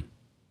means.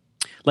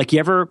 Like, you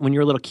ever, when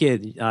you're a little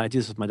kid, I do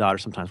this with my daughter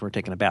sometimes when we're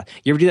taking a bath.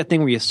 You ever do that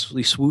thing where you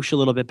swoosh a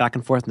little bit back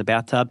and forth in the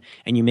bathtub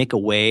and you make a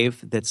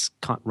wave that's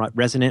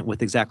resonant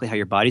with exactly how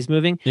your body's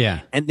moving?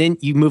 Yeah. And then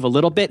you move a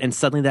little bit and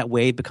suddenly that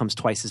wave becomes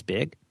twice as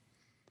big?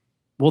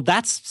 Well,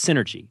 that's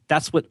synergy.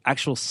 That's what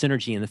actual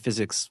synergy in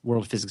the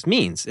world of physics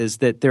means, is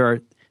that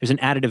there's an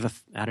additive,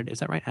 is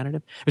that right?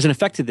 Additive? There's an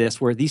effect to this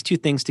where these two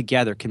things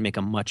together can make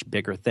a much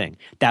bigger thing.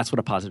 That's what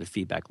a positive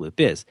feedback loop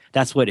is.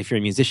 That's what, if you're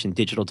a musician,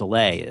 digital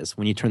delay is.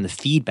 When you turn the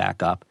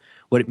feedback up,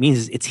 what it means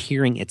is it's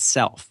hearing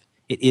itself.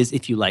 It is,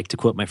 if you like, to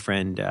quote my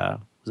friend, was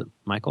it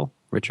Michael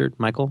and Richard?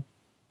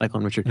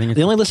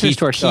 The only listeners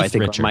to our show, I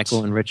think, are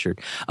Michael and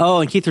Richard. Oh,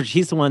 and Keith Richards,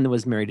 he's the one that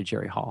was married to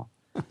Jerry Hall.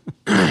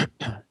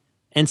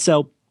 And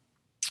so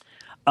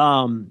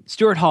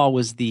Stuart Hall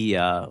was the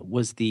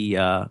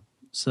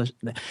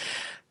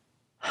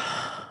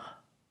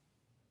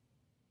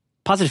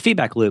positive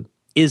feedback loop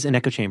is an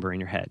echo chamber in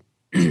your head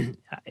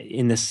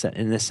in this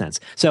sense.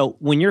 So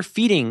when you're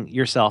feeding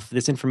yourself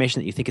this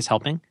information that you think is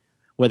helping,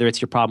 whether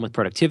it's your problem with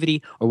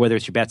productivity or whether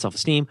it's your bad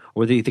self-esteem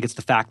or whether you think it's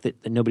the fact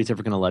that nobody's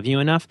ever going to love you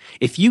enough,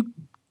 if you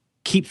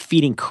keep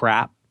feeding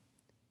crap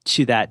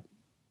to that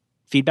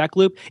feedback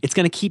loop, it's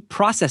going to keep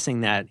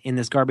processing that in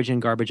this garbage in,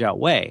 garbage out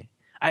way.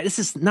 This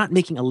is not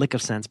making a lick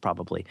of sense,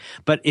 probably.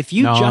 But if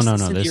you listen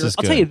to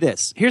I'll tell you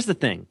this. Here's the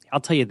thing. I'll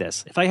tell you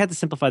this. If I had to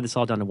simplify this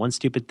all down to one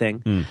stupid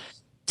thing,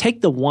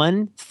 take the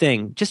one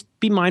thing. Just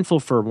be mindful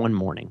for one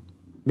morning,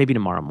 maybe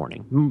tomorrow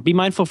morning. Be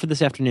mindful for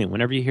this afternoon,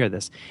 whenever you hear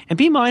this, and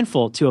be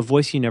mindful to a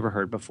voice you never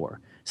heard before.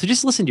 So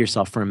just listen to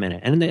yourself for a minute,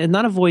 and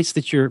not a voice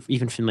that you're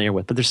even familiar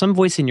with, but there's some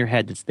voice in your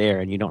head that's there,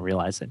 and you don't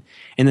realize it.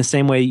 In the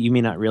same way, you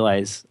may not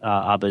realize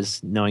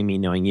Abba's "Knowing Me,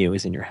 Knowing You"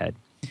 is in your head,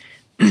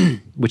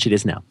 which it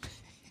is now.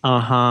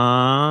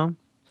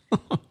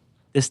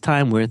 This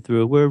time we're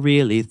through. We're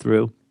really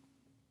through.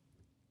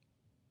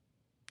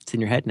 It's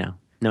in your head now.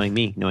 Knowing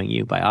Me, Knowing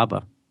You by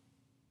ABBA.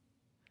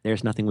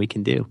 There's nothing we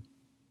can do.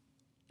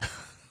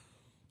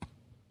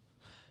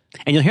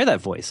 And you'll hear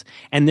that voice.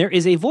 And there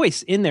is a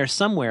voice in there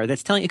somewhere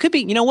that's telling, it could be,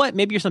 you know what,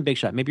 maybe you're some big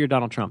shot, maybe you're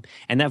Donald Trump,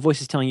 and that voice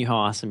is telling you how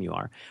awesome you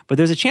are. But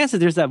there's a chance that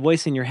there's that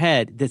voice in your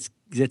head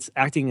that's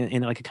acting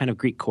in like a kind of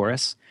Greek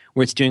chorus,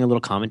 where it's doing a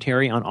little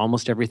commentary on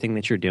almost everything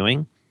that you're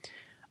doing.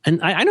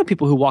 And I know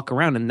people who walk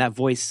around and that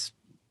voice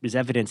is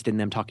evidenced in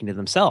them talking to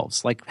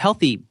themselves, like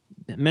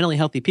mentally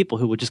healthy people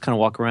who would just kind of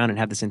walk around and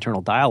have this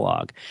internal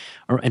dialogue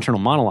or internal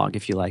monologue,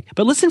 if you like.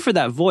 But listen for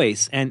that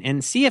voice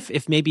and see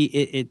if maybe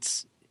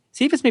it's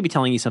maybe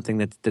telling you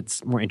something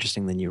that's more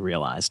interesting than you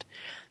realized.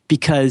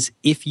 Because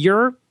if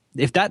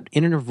that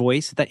inner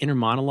voice, that inner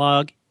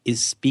monologue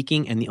is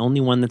speaking and the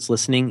only one that's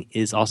listening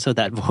is also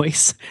that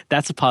voice,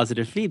 that's a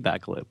positive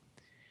feedback loop.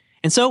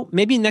 And so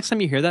maybe next time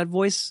you hear that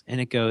voice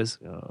and it goes,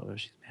 oh,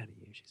 she's mad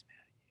at you, she's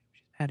mad at you,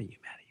 she's mad at you,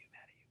 mad at you, mad at you,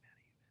 mad at you.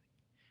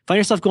 Find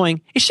yourself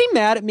going, is she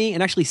mad at me?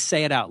 And actually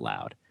say it out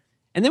loud.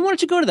 And then why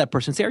don't you go to that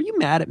person and say, are you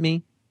mad at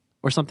me?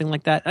 Or something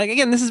like that.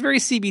 Again, this is very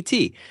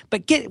CBT.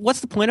 But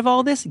what's the point of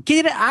all this?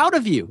 Get it out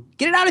of you.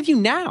 Get it out of you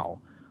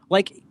now.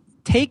 Like,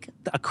 take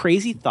a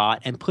crazy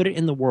thought and put it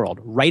in the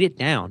world. Write it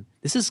down.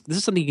 This is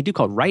something you can do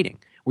called writing,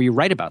 where you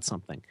write about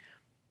something.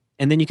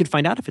 And then you can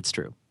find out if it's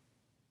true.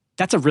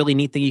 That's a really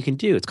neat thing you can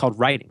do. It's called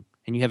writing.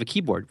 And you have a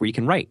keyboard where you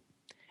can write.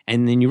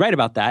 And then you write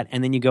about that,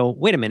 and then you go,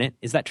 wait a minute,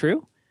 is that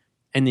true?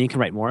 And then you can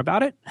write more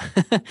about it.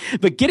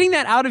 But getting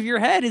that out of your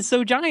head is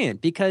so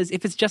giant, because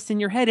if it's just in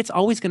your head, it's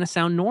always going to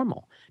sound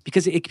normal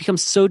because it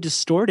becomes so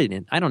distorted.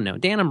 And I don't know,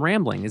 Dan, I'm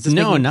rambling. Is this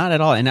not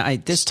at all.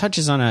 And this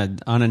touches on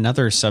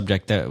another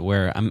subject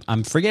where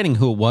I'm forgetting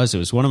who it was. It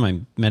was one of my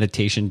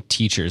meditation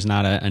teachers,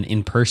 not an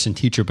in-person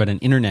teacher, but an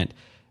internet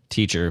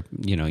teacher.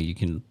 You know, you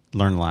can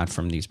learn a lot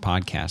from these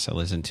podcasts I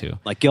listen to,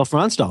 like Gil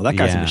Fronsdal. That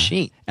guy's a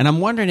machine. And I'm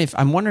wondering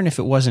if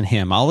it wasn't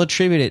him. I'll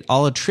attribute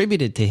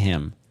it to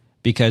him.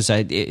 Because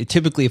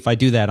typically, if I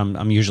do that,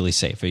 I'm usually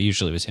safe. It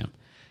usually was him.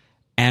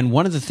 And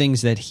one of the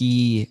things that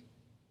he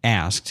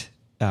asked,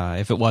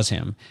 if it was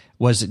him,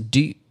 was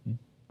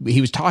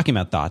he was talking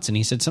about thoughts, and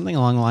he said something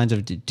along the lines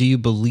of, "Do you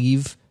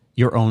believe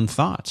your own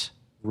thoughts?"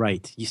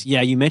 Right.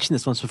 Yeah, you mentioned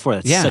this once before.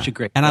 That's such a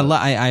great. And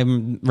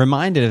I'm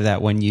reminded of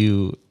that when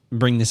you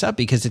bring this up,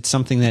 because it's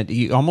something that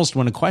you almost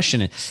want to question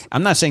it.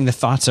 I'm not saying the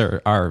thoughts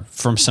are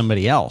from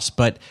somebody else,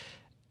 but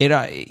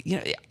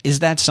is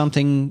that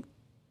something?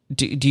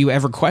 Do you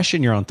ever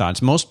question your own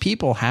thoughts? Most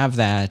people have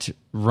that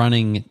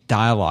running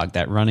dialogue,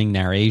 that running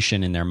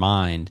narration in their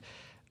mind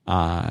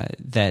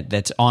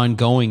that's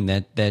ongoing,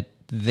 that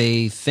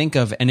they think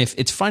of. And if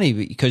it's funny,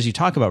 because you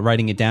talk about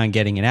writing it down,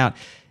 getting it out.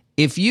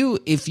 If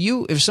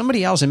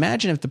somebody else,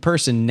 imagine if the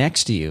person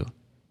next to you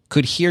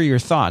could hear your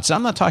thoughts.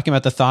 I'm not talking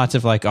about the thoughts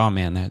of like, oh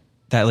man,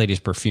 that lady's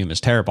perfume is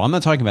terrible. I'm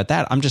not talking about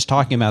that. I'm just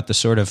talking about the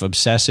sort of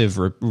obsessive,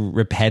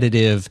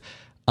 repetitive,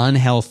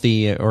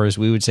 unhealthy, or as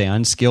we would say,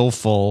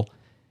 unskillful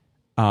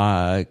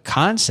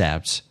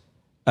concepts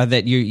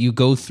that you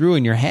go through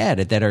in your head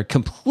that are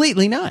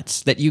completely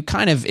nuts, that you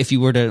kind of, if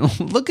you were to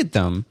look at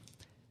them,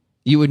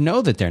 you would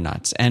know that they're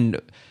nuts. And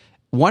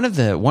one of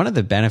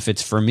the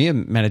benefits for me of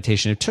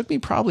meditation, it took me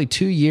probably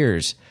 2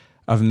 years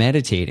of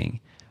meditating,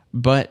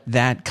 but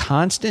that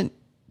constant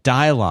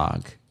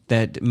dialogue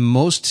that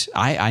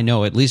I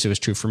know, at least it was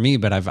true for me,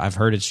 but I've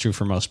heard it's true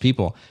for most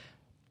people,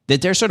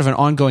 that there's sort of an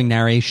ongoing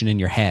narration in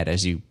your head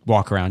as you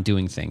walk around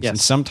doing things. Yes. And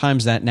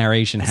sometimes that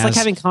narration it's like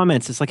having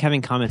comments. It's like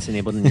having comments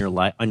enabled in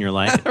your on your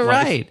life.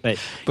 Right. But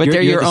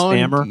they're your own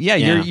spammer. Yeah,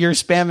 you're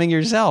spamming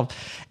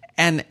yourself.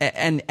 And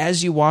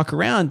as you walk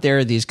around, there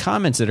are these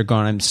comments that are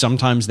going on.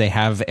 Sometimes they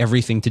have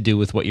everything to do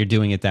with what you're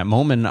doing at that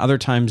moment. And other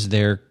times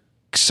they're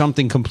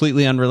something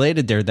completely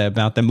unrelated. They're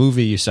about the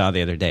movie you saw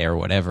the other day or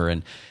whatever.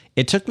 And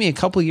it took me a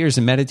couple years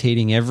of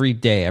meditating every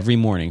day, every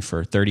morning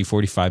for 30,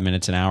 45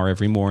 minutes, an hour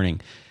every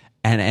morning.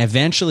 And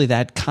eventually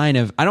that kind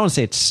of, I don't want to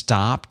say it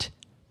stopped,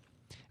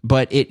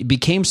 but it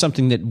became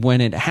something that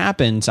when it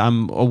happens,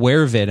 I'm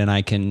aware of it and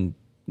I can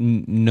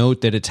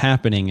note that it's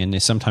happening,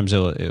 and sometimes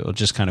it'll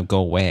just kind of go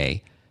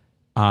away.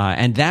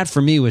 And that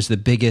for me was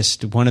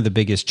one of the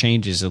biggest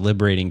changes, the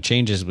liberating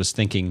changes, was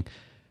thinking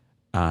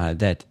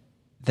that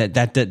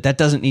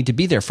doesn't need to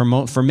be there.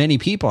 For many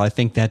people, I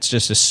think that's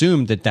just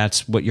assumed that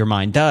that's what your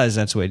mind does.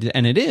 That's what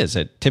and it is.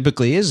 It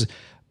typically is,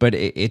 but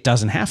it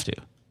doesn't have to.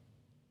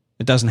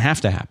 It doesn't have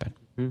to happen.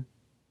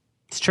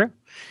 It's true.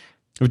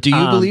 Do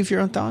you believe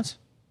your own thoughts?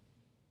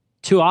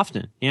 Too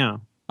often, yeah.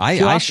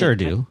 I sure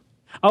do.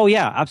 Oh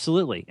yeah,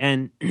 absolutely.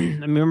 And I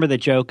remember the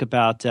joke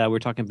about we were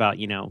talking about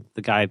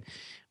the guy,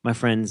 my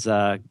friend's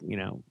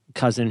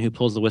cousin who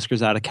pulls the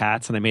whiskers out of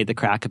cats, and I made the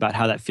crack about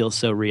how that feels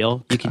so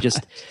real. You can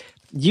just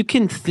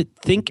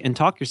think and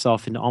talk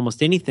yourself into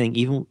almost anything,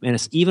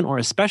 even or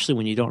especially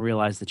when you don't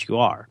realize that you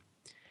are.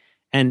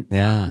 And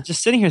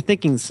just sitting here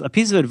thinking, a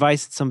piece of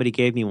advice that somebody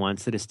gave me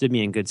once that has stood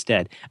me in good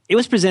stead. It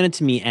was presented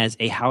to me as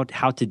a how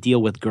to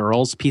deal with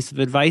girls piece of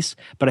advice,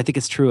 but I think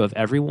it's true of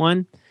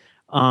everyone.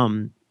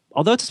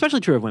 Although it's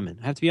especially true of women,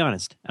 I have to be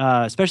honest,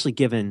 especially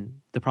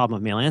given the problem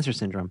of male answer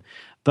syndrome.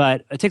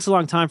 But it takes a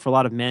long time for a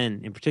lot of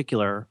men in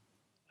particular.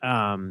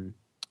 And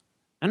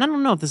I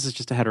don't know if this is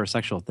just a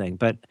heterosexual thing,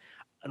 but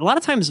a lot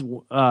of times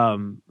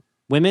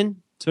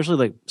women, especially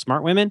like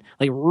smart women,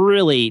 like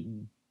really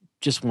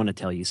just want to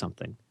tell you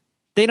something.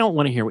 They don't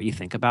want to hear what you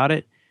think about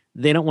it.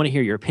 They don't want to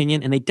hear your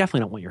opinion, and they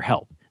definitely don't want your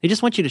help. They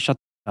just want you to shut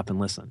up and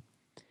listen.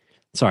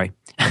 Sorry.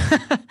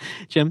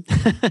 Jim.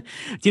 Do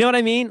you know what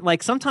I mean?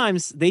 Like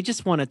sometimes they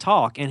just want to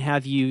talk and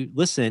have you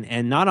listen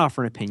and not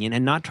offer an opinion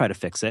and not try to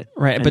fix it.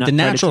 Right. But the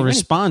natural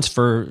response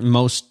for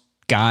most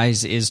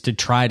guys is to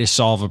try to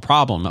solve a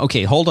problem.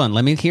 Okay, hold on.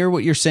 Let me hear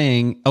what you're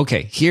saying.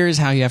 Okay, here's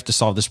how you have to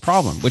solve this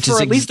problem, which is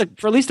for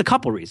at least a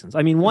couple reasons.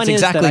 I mean, one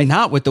is exactly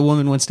not what the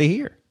woman wants to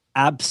hear.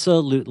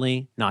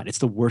 Absolutely not. It's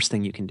the worst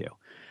thing you can do,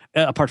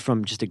 apart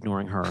from just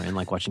ignoring her and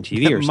like watching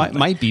TV or something.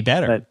 Might be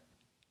better.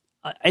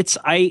 But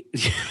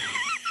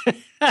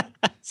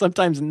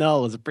sometimes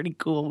no is a pretty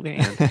cool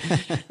hand.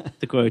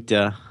 To quote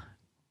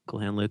Cool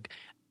Hand Luke.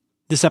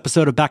 This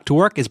episode of Back to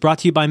Work is brought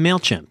to you by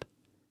MailChimp.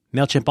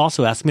 MailChimp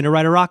also asked me to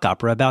write a rock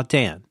opera about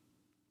Dan.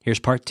 Here's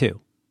part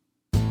 2.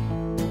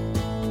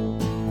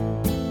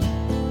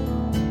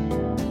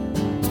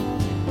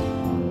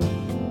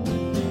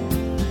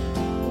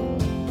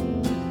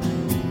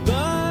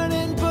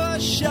 Burning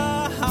bush,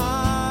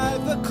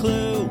 I've a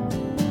clue.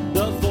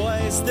 The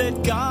voice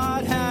that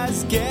God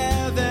has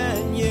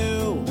given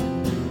you.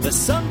 The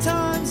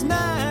sometimes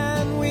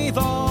man we've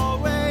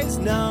always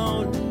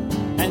known.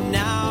 And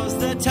now's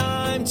the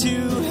time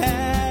to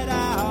head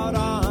out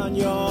on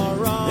your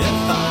own.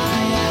 If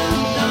I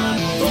am not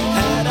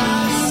head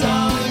out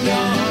on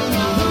your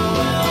own, who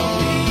will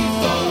be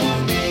for?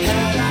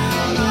 Head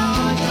out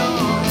on your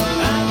own.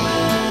 And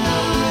when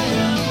I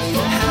am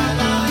head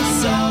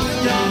myself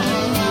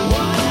down,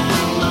 what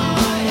am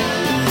I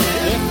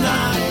at? If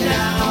not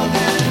now,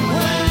 then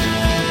when?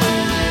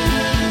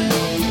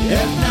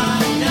 If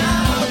not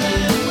now,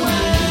 then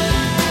when?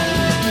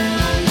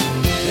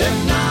 If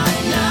not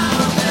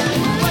now,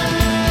 then when?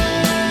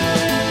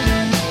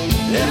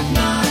 If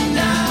not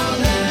now,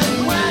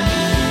 then when?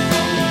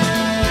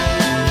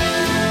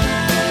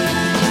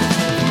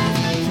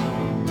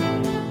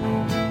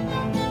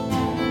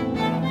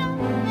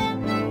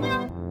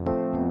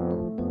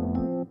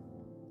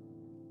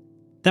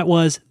 That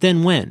was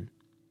Then When,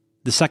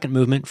 the second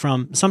movement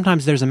from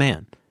Sometimes There's a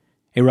Man,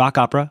 a rock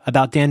opera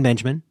about Dan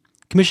Benjamin,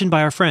 commissioned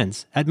by our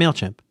friends at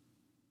MailChimp.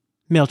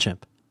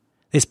 MailChimp.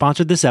 They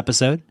sponsored this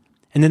episode,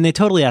 and then they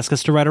totally asked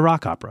us to write a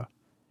rock opera,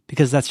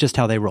 because that's just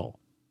how they roll.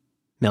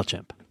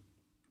 MailChimp.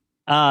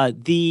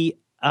 But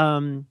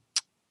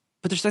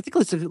there's I think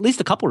at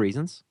least a couple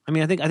reasons. I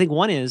mean, I think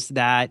one is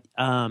that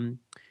I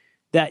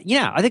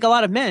think a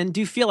lot of men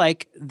do feel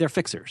like they're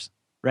fixers,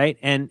 right?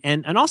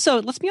 And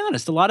also, let's be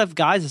honest, a lot of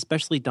guys,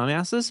 especially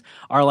dumbasses,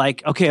 are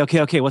like,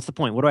 okay, what's the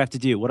point? What do I have to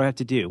do? What do I have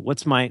to do?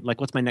 What's my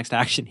next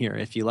action here,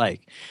 if you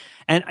like?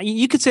 And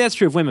you could say that's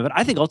true of women, but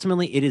I think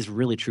ultimately it is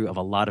really true of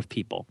a lot of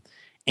people.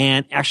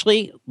 And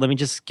actually, let me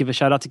just give a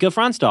shout out to Gil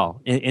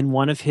Fronsdal in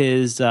one of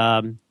his.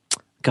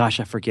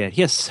 Gosh, I forget.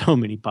 He has so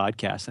many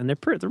podcasts, and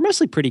they're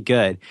mostly pretty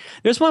good.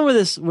 There's one where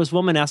this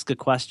woman asked a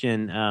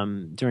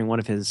question during one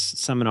of his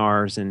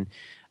seminars, and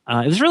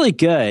it was really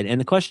good. And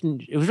the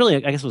question, it was really, I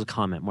guess it was a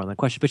comment more than a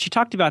question, but she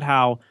talked about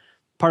how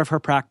part of her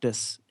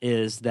practice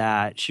is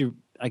that she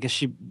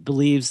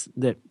believes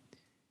that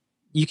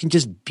you can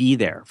just be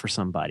there for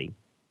somebody.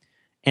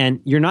 And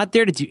you're not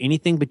there to do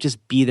anything but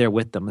just be there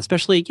with them,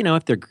 especially,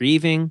 if they're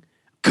grieving.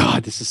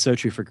 God, this is so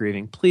true for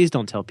grieving. Please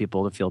don't tell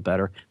people to feel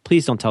better.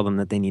 Please don't tell them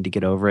that they need to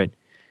get over it.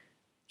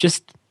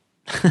 Just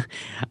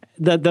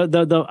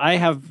I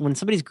have, when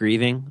somebody's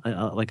grieving,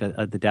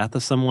 the death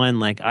of someone,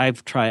 like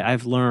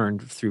I've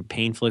learned through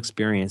painful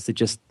experience to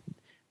just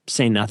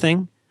say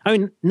nothing. I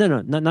mean,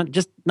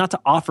 not to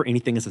offer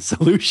anything as a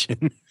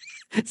solution.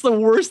 It's the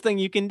worst thing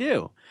you can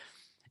do.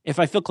 If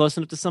I feel close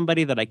enough to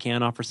somebody that I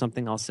can offer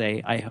something, I'll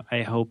say,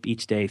 I hope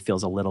each day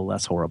feels a little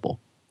less horrible,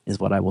 is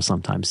what I will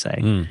sometimes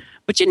say.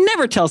 But you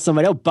never tell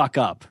somebody, oh, buck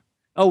up.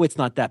 Oh, it's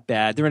not that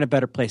bad. They're in a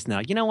better place now.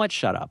 You know what?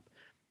 Shut up.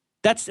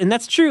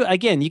 That's true.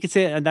 Again, you could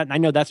say that. I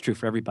know that's true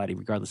for everybody,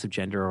 regardless of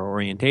gender or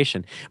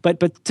orientation. But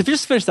to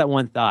just finish that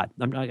one thought,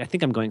 I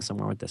think I'm going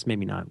somewhere with this.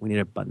 Maybe not. We need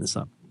to button this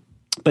up.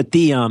 But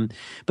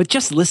but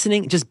just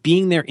listening, just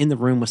being there in the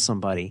room with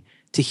somebody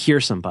to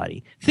hear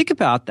somebody. Think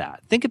about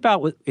that. Think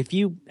about if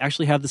you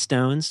actually have the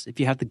stones, if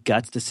you have the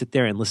guts to sit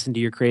there and listen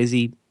to your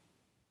crazy,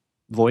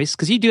 voice,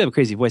 because you do have a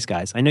crazy voice,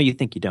 guys. I know you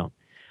think you don't.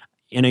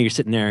 I know you're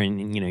sitting there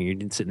and you're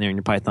sitting there in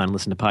your Python and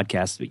listening to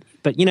podcasts,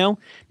 but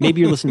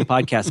maybe you're listening to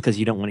podcasts because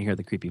you don't want to hear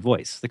the creepy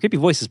voice. The creepy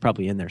voice is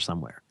probably in there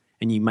somewhere,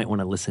 and you might want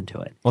to listen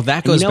to it. Well,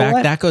 that goes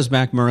back. That goes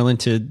back, Merlin,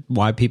 to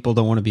why people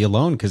don't want to be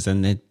alone, because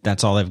then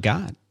that's all they've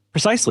got.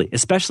 Precisely,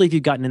 especially if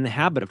you've gotten in the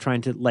habit of trying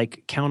to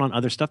like count on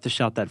other stuff to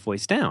shout that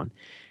voice down.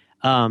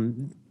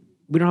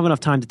 We don't have enough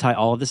time to tie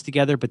all of this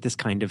together, but this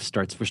kind of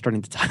starts. We're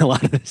starting to tie a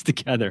lot of this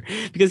together,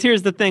 because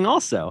here's the thing.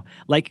 Also,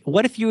 like,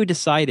 what if you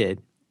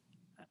decided?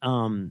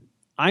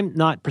 I'm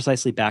not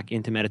precisely back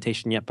into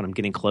meditation yet, but I'm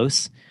getting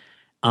close.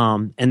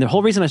 And the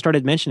whole reason I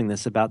started mentioning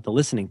this about the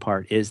listening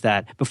part is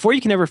that before you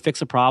can ever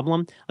fix a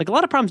problem, like a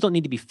lot of problems don't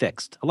need to be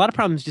fixed. A lot of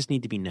problems just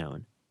need to be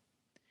known.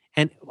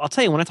 And I'll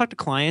tell you, when I talk to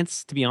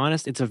clients, to be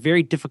honest, it's a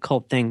very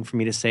difficult thing for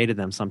me to say to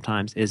them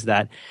sometimes, is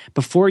that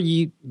before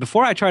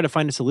I try to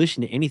find a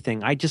solution to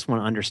anything, I just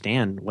want to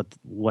understand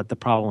what the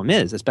problem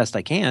is as best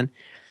I can.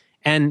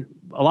 And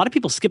a lot of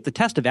people skip the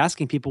test of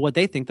asking people what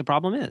they think the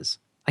problem is.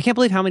 I can't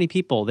believe how many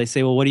people they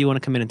say, well, what do you want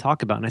to come in and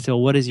talk about? And I say,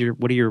 well, what does your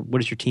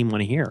team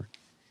want to hear?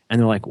 And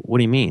they're like, what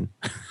do you mean?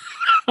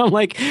 I'm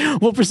like,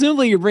 well,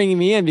 presumably you're bringing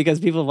me in because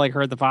people have like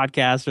heard the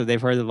podcast or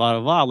they've heard the blah,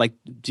 blah, blah. Like,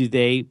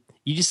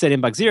 you just said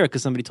Inbox Zero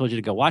because somebody told you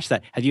to go watch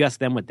that. Have you asked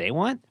them what they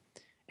want?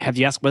 Have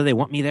you asked whether they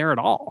want me there at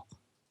all?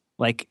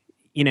 Like,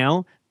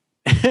 you're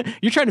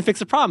trying to fix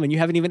a problem and you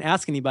haven't even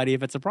asked anybody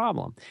if it's a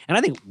problem. And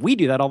I think we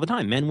do that all the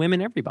time, men,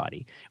 women,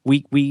 everybody.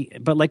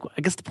 But like,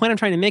 I guess the point I'm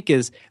trying to make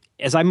is,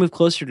 as I move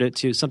closer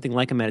to something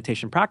like a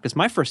meditation practice,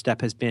 my first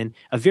step has been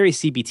a very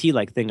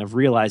CBT-like thing of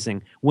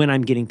realizing when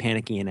I'm getting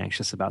panicky and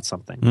anxious about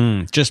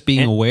something. Just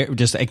being aware,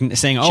 just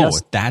saying,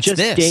 that's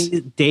this.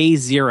 Day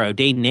zero,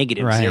 day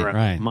negative zero,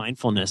 right.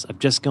 Mindfulness of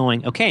just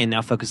going, okay, and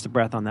now focus the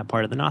breath on that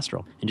part of the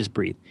nostril and just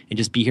breathe and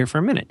just be here for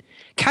a minute.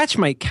 Catch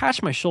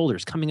my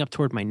shoulders coming up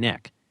toward my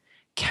neck.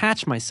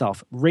 Catch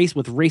myself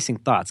with racing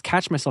thoughts.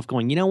 Catch myself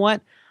going, you know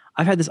what?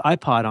 I've had this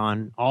iPod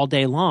on all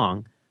day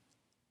long.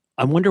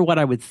 I wonder what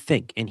I would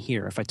think and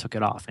hear if I took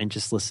it off and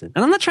just listen.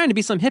 And I'm not trying to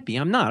be some hippie.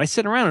 I'm not. I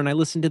sit around and I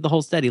listen to the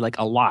whole steady like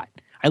a lot.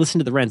 I listen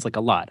to the Wrens like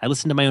a lot. I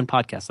listen to my own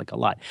podcast like a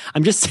lot.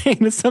 I'm just saying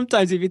that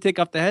sometimes if you take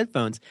off the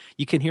headphones,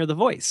 you can hear the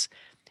voice.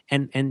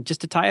 And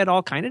just to tie it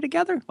all kind of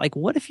together, like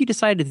what if you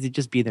decided to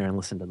just be there and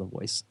listen to the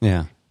voice?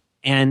 Yeah.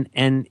 And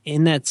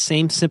in that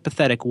same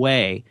sympathetic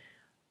way,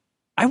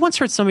 I once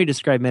heard somebody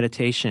describe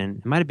meditation.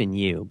 It might have been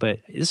you, but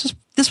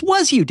this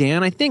was you,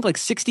 Dan. I think like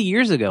 60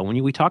 years ago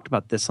when we talked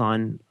about this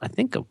on, I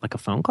think like a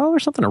phone call or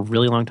something a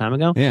really long time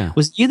ago. Yeah.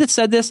 Was you that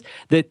said this?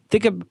 That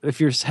think of,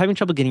 if you're having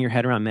trouble getting your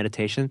head around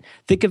meditation,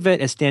 think of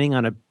it as standing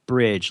on a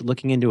bridge,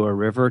 looking into a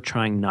river,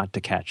 trying not to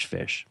catch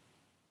fish.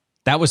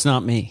 That was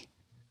not me.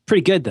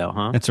 Pretty good though,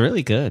 huh? That's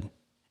really good.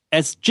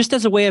 As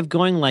a way of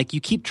going like,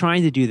 you keep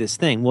trying to do this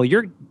thing. Well,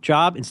 your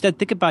job, instead,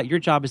 think about your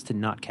job is to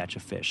not catch a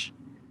fish.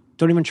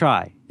 Don't even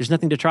try. There's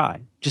nothing to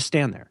try. Just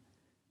stand there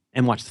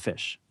and watch the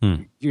fish.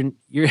 You're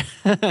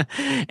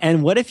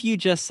and what if you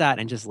just sat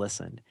and just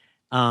listened?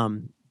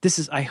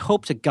 I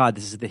hope to God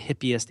this is the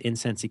hippiest in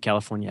Cincy,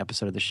 California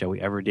episode of the show we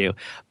ever do.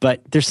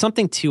 But there's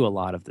something to a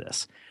lot of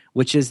this,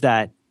 which is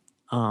that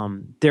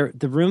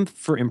the room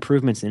for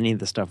improvements in any of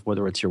the stuff,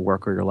 whether it's your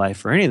work or your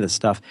life or any of this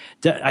stuff,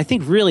 I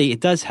think really it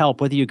does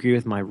help, whether you agree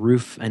with my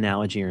roof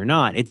analogy or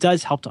not, it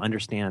does help to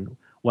understand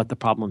what the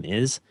problem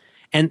is.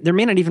 And there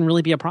may not even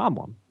really be a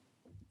problem.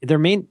 You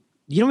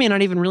may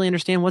not even really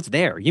understand what's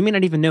there. You may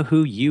not even know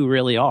who you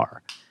really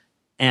are.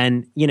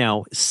 And,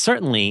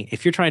 certainly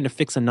if you're trying to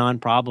fix a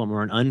non-problem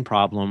or an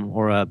unproblem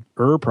or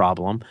a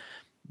problem,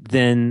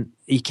 then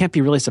you can't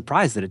be really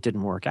surprised that it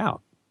didn't work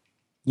out.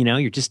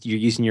 You're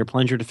using your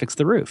plunger to fix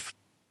the roof.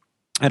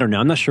 I don't know.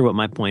 I'm not sure what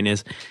my point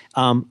is.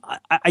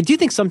 I do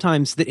think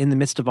sometimes that in the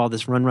midst of all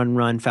this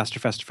run,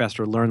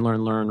 faster,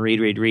 learn,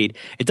 read,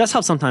 it does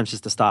help sometimes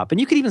just to stop. And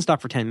you could even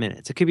stop for 10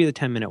 minutes. It could be the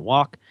 10-minute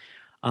walk.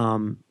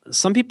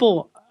 Some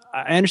people,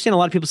 I understand a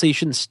lot of people say you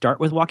shouldn't start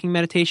with walking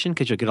meditation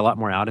because you'll get a lot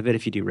more out of it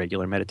if you do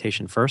regular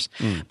meditation first.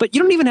 But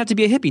you don't even have to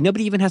be a hippie.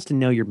 Nobody even has to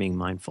know you're being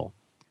mindful.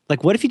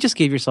 Like, what if you just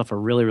gave yourself a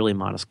really, really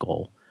modest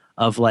goal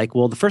of like,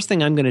 well, the first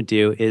thing I'm going to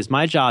do is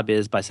my job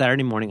is by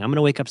Saturday morning, I'm going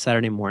to wake up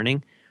Saturday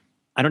morning.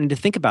 I don't need to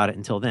think about it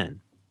until then.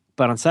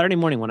 But on Saturday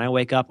morning when I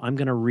wake up, I'm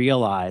going to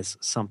realize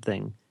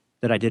something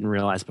that I didn't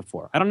realize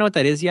before. I don't know what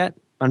that is yet.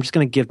 But I'm just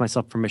going to give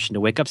myself permission to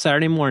wake up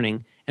Saturday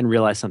morning and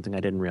realize something I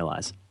didn't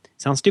realize.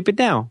 Sounds stupid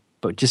now,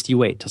 but just you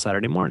wait till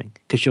Saturday morning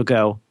because you'll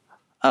go,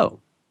 oh,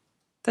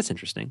 that's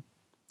interesting.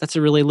 That's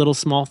a really little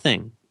small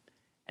thing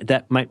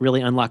that might really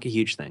unlock a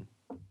huge thing,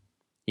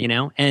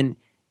 And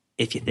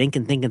if you think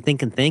and think and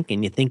think and think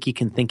and you think you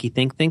can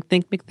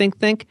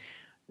think,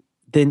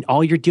 then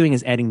all you're doing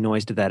is adding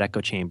noise to that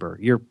echo chamber.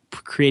 You're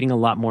creating a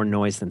lot more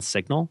noise than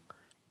signal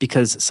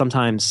because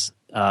sometimes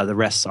the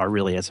rests are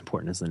really as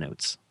important as the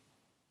notes.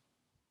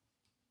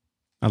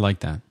 I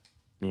like that.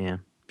 Yeah,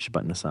 we should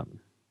button this up.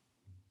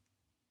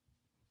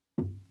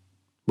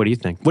 What do you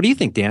think? What do you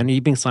think, Dan? Are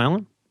you being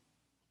silent?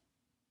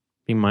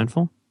 Being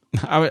mindful?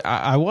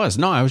 I was.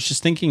 No, I was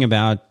just thinking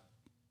about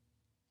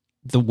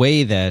the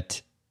way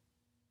that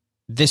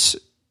this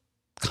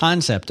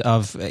concept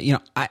of,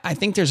 I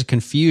think there's a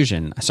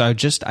confusion. So I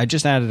just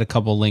added a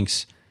couple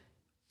links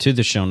to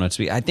the show notes.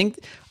 I think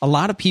a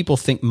lot of people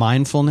think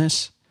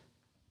mindfulness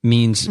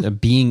means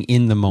being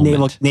in the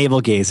moment.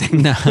 Navel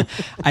gazing. No,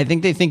 I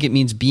think they think it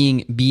means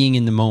being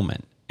in the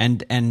moment.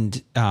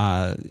 And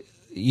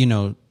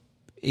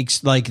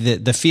it's like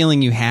the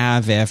feeling you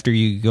have after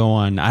you go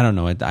on, I don't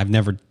know, I've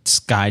never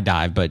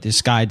skydived, but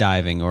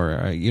skydiving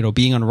or,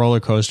 being on a roller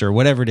coaster or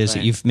whatever it is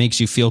that makes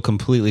you feel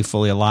completely,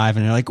 fully alive.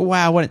 And you're like,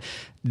 wow,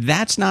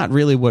 that's not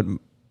really what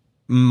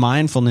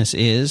mindfulness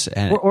is.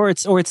 And or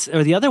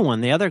the other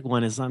one. The other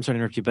one is, I'm sorry to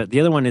interrupt you, but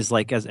the other one is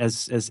like,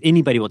 as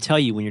anybody will tell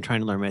you when you're trying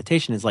to learn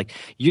meditation, is like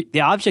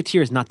the object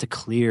here is not to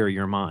clear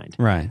your mind.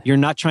 Right. You're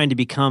not trying to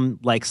become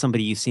like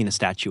somebody you've seen a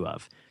statue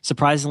of.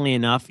 Surprisingly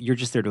enough, you're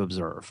just there to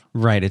observe.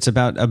 Right. It's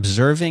about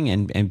observing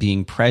and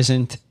being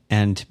present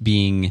and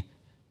being.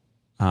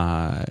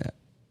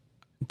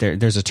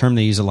 There's a term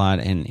they use a lot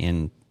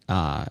in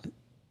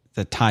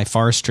the Thai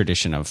forest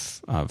tradition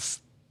of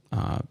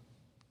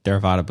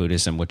Theravada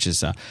Buddhism, which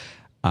is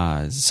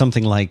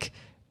something like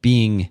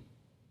being,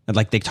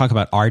 like they talk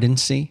about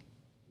ardency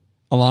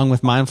along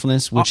with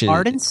mindfulness, which is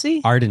ardency.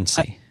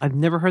 Ardency. I've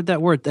never heard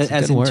that word,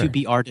 as in to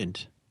be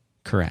ardent.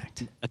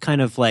 Correct. A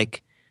kind of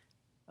like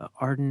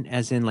ardent,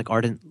 as in like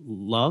ardent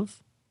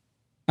love.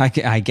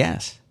 I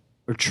guess.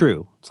 Or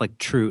true. It's like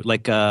true.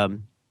 Like I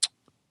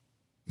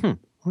wonder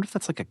if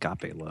that's like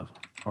agape love,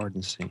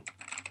 ardency.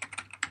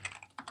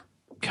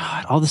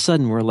 God, all of a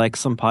sudden we're like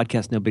some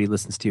podcast nobody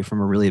listens to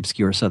from a really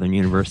obscure Southern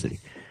university.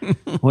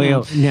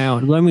 Well, now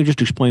let me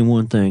just explain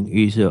one thing: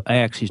 is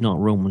Acts is not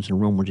Romans,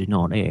 and Romans is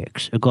not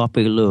Acts.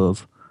 Agape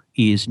love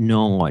is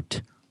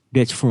not.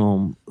 That's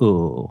from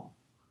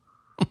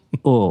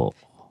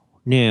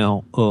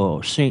now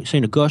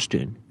Saint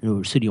Augustine,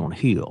 city on a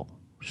hill.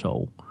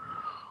 So,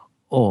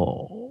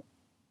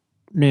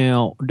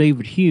 now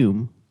David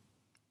Hume.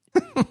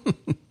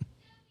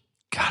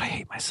 God, I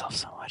hate myself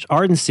so much.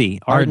 Ardency,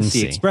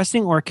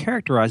 expressing or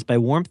characterized by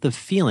warmth of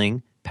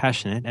feeling,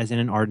 passionate, as in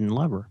an ardent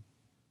lover.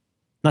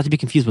 Not to be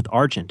confused with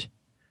Argent,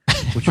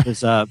 which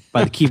was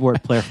by the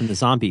keyboard player from the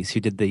Zombies,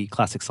 who did the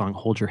classic song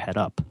 "Hold Your Head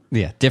Up."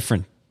 Yeah,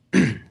 different.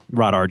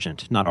 Rod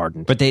Argent, not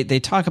Ardent. But they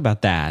talk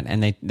about that,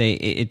 and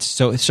it's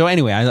so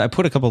anyway. I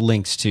put a couple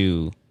links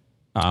to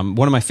one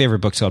of my favorite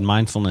books called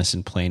Mindfulness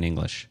in Plain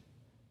English,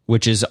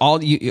 which is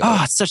all you.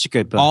 Oh, it's such a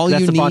good book.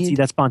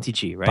 That's Bonte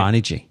G, right?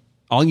 Bonte G.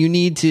 All you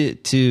need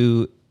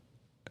to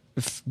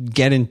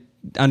get in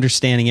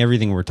understanding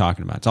everything we're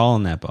talking about. It's all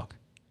in that book.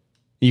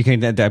 You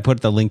can. I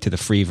put the link to the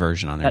free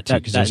version on there too,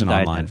 because there's an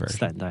online version.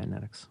 That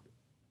Dianetics.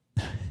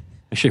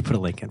 I should put a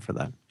link in for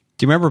that.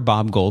 Do you remember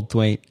Bob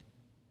Goldthwait?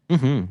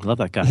 Mm-hmm. Love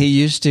that guy. He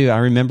used to. I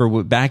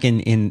remember back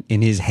in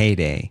his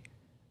heyday.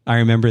 I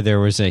remember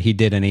he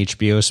did an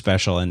HBO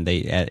special, and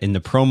they in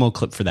the promo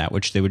clip for that,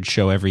 which they would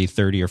show every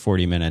 30 or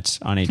 40 minutes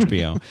on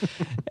HBO,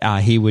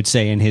 he would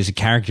say in his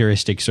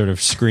characteristic sort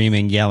of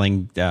screaming,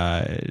 yelling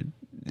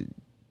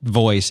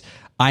voice,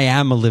 "I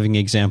am a living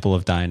example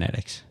of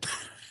Dianetics."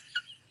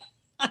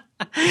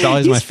 It's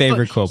always my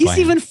favorite quote. He's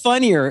even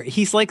funnier.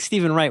 He's like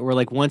Stephen Wright, where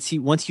like once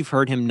you've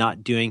heard him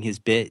not doing his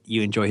bit,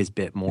 you enjoy his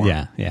bit more.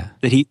 Yeah.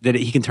 That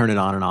he can turn it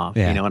on and off.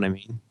 Yeah. You know what I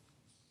mean?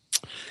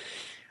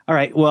 All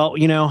right. Well,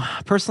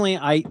 personally,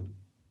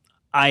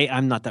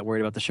 I'm not that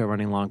worried about the show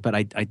running long, but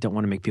I don't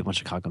want to make people in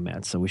Chicago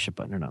mad, so we should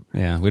button it up.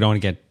 Yeah, we don't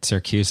want to get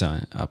Syracuse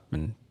up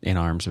in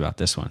arms about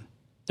this one.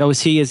 Oh,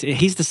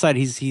 he's decided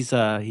he's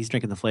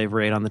drinking the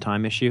Flavor Aid on the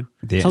time issue.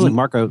 Yeah. Sounds like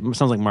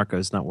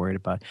Marco's not worried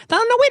about it. No,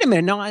 wait a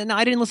minute. No,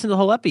 I didn't listen to the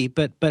whole epi,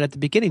 but at the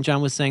beginning,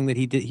 John was saying that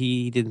he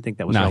didn't think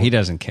that was. No, relevant. He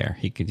doesn't care.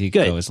 He could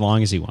go as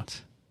long as he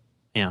wants.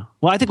 Yeah.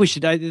 Well, I think we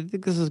should. I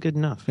think this is good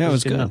enough. Yeah, it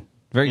was good. Enough.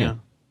 Very good.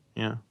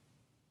 Yeah.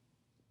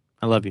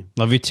 I love you.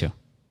 Love you too.